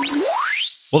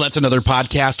 Well, that's another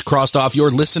podcast crossed off your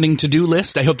listening to-do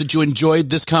list. I hope that you enjoyed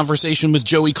this conversation with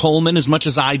Joey Coleman as much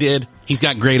as I did. He's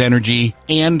got great energy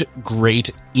and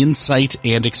great insight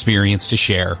and experience to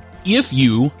share. If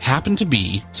you happen to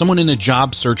be someone in a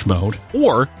job search mode,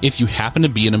 or if you happen to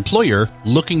be an employer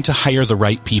looking to hire the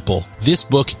right people, this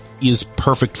book is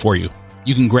perfect for you.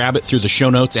 You can grab it through the show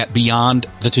notes at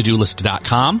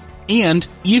beyondthetodolist.com. And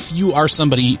if you are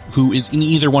somebody who is in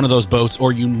either one of those boats,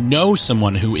 or you know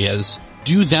someone who is,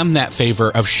 do them that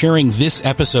favor of sharing this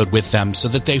episode with them so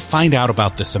that they find out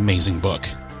about this amazing book.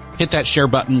 Hit that share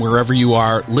button wherever you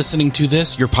are listening to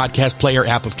this, your podcast player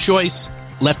app of choice.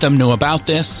 Let them know about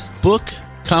this book,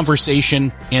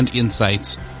 conversation, and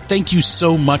insights. Thank you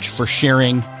so much for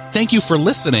sharing. Thank you for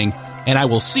listening, and I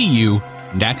will see you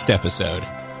next episode.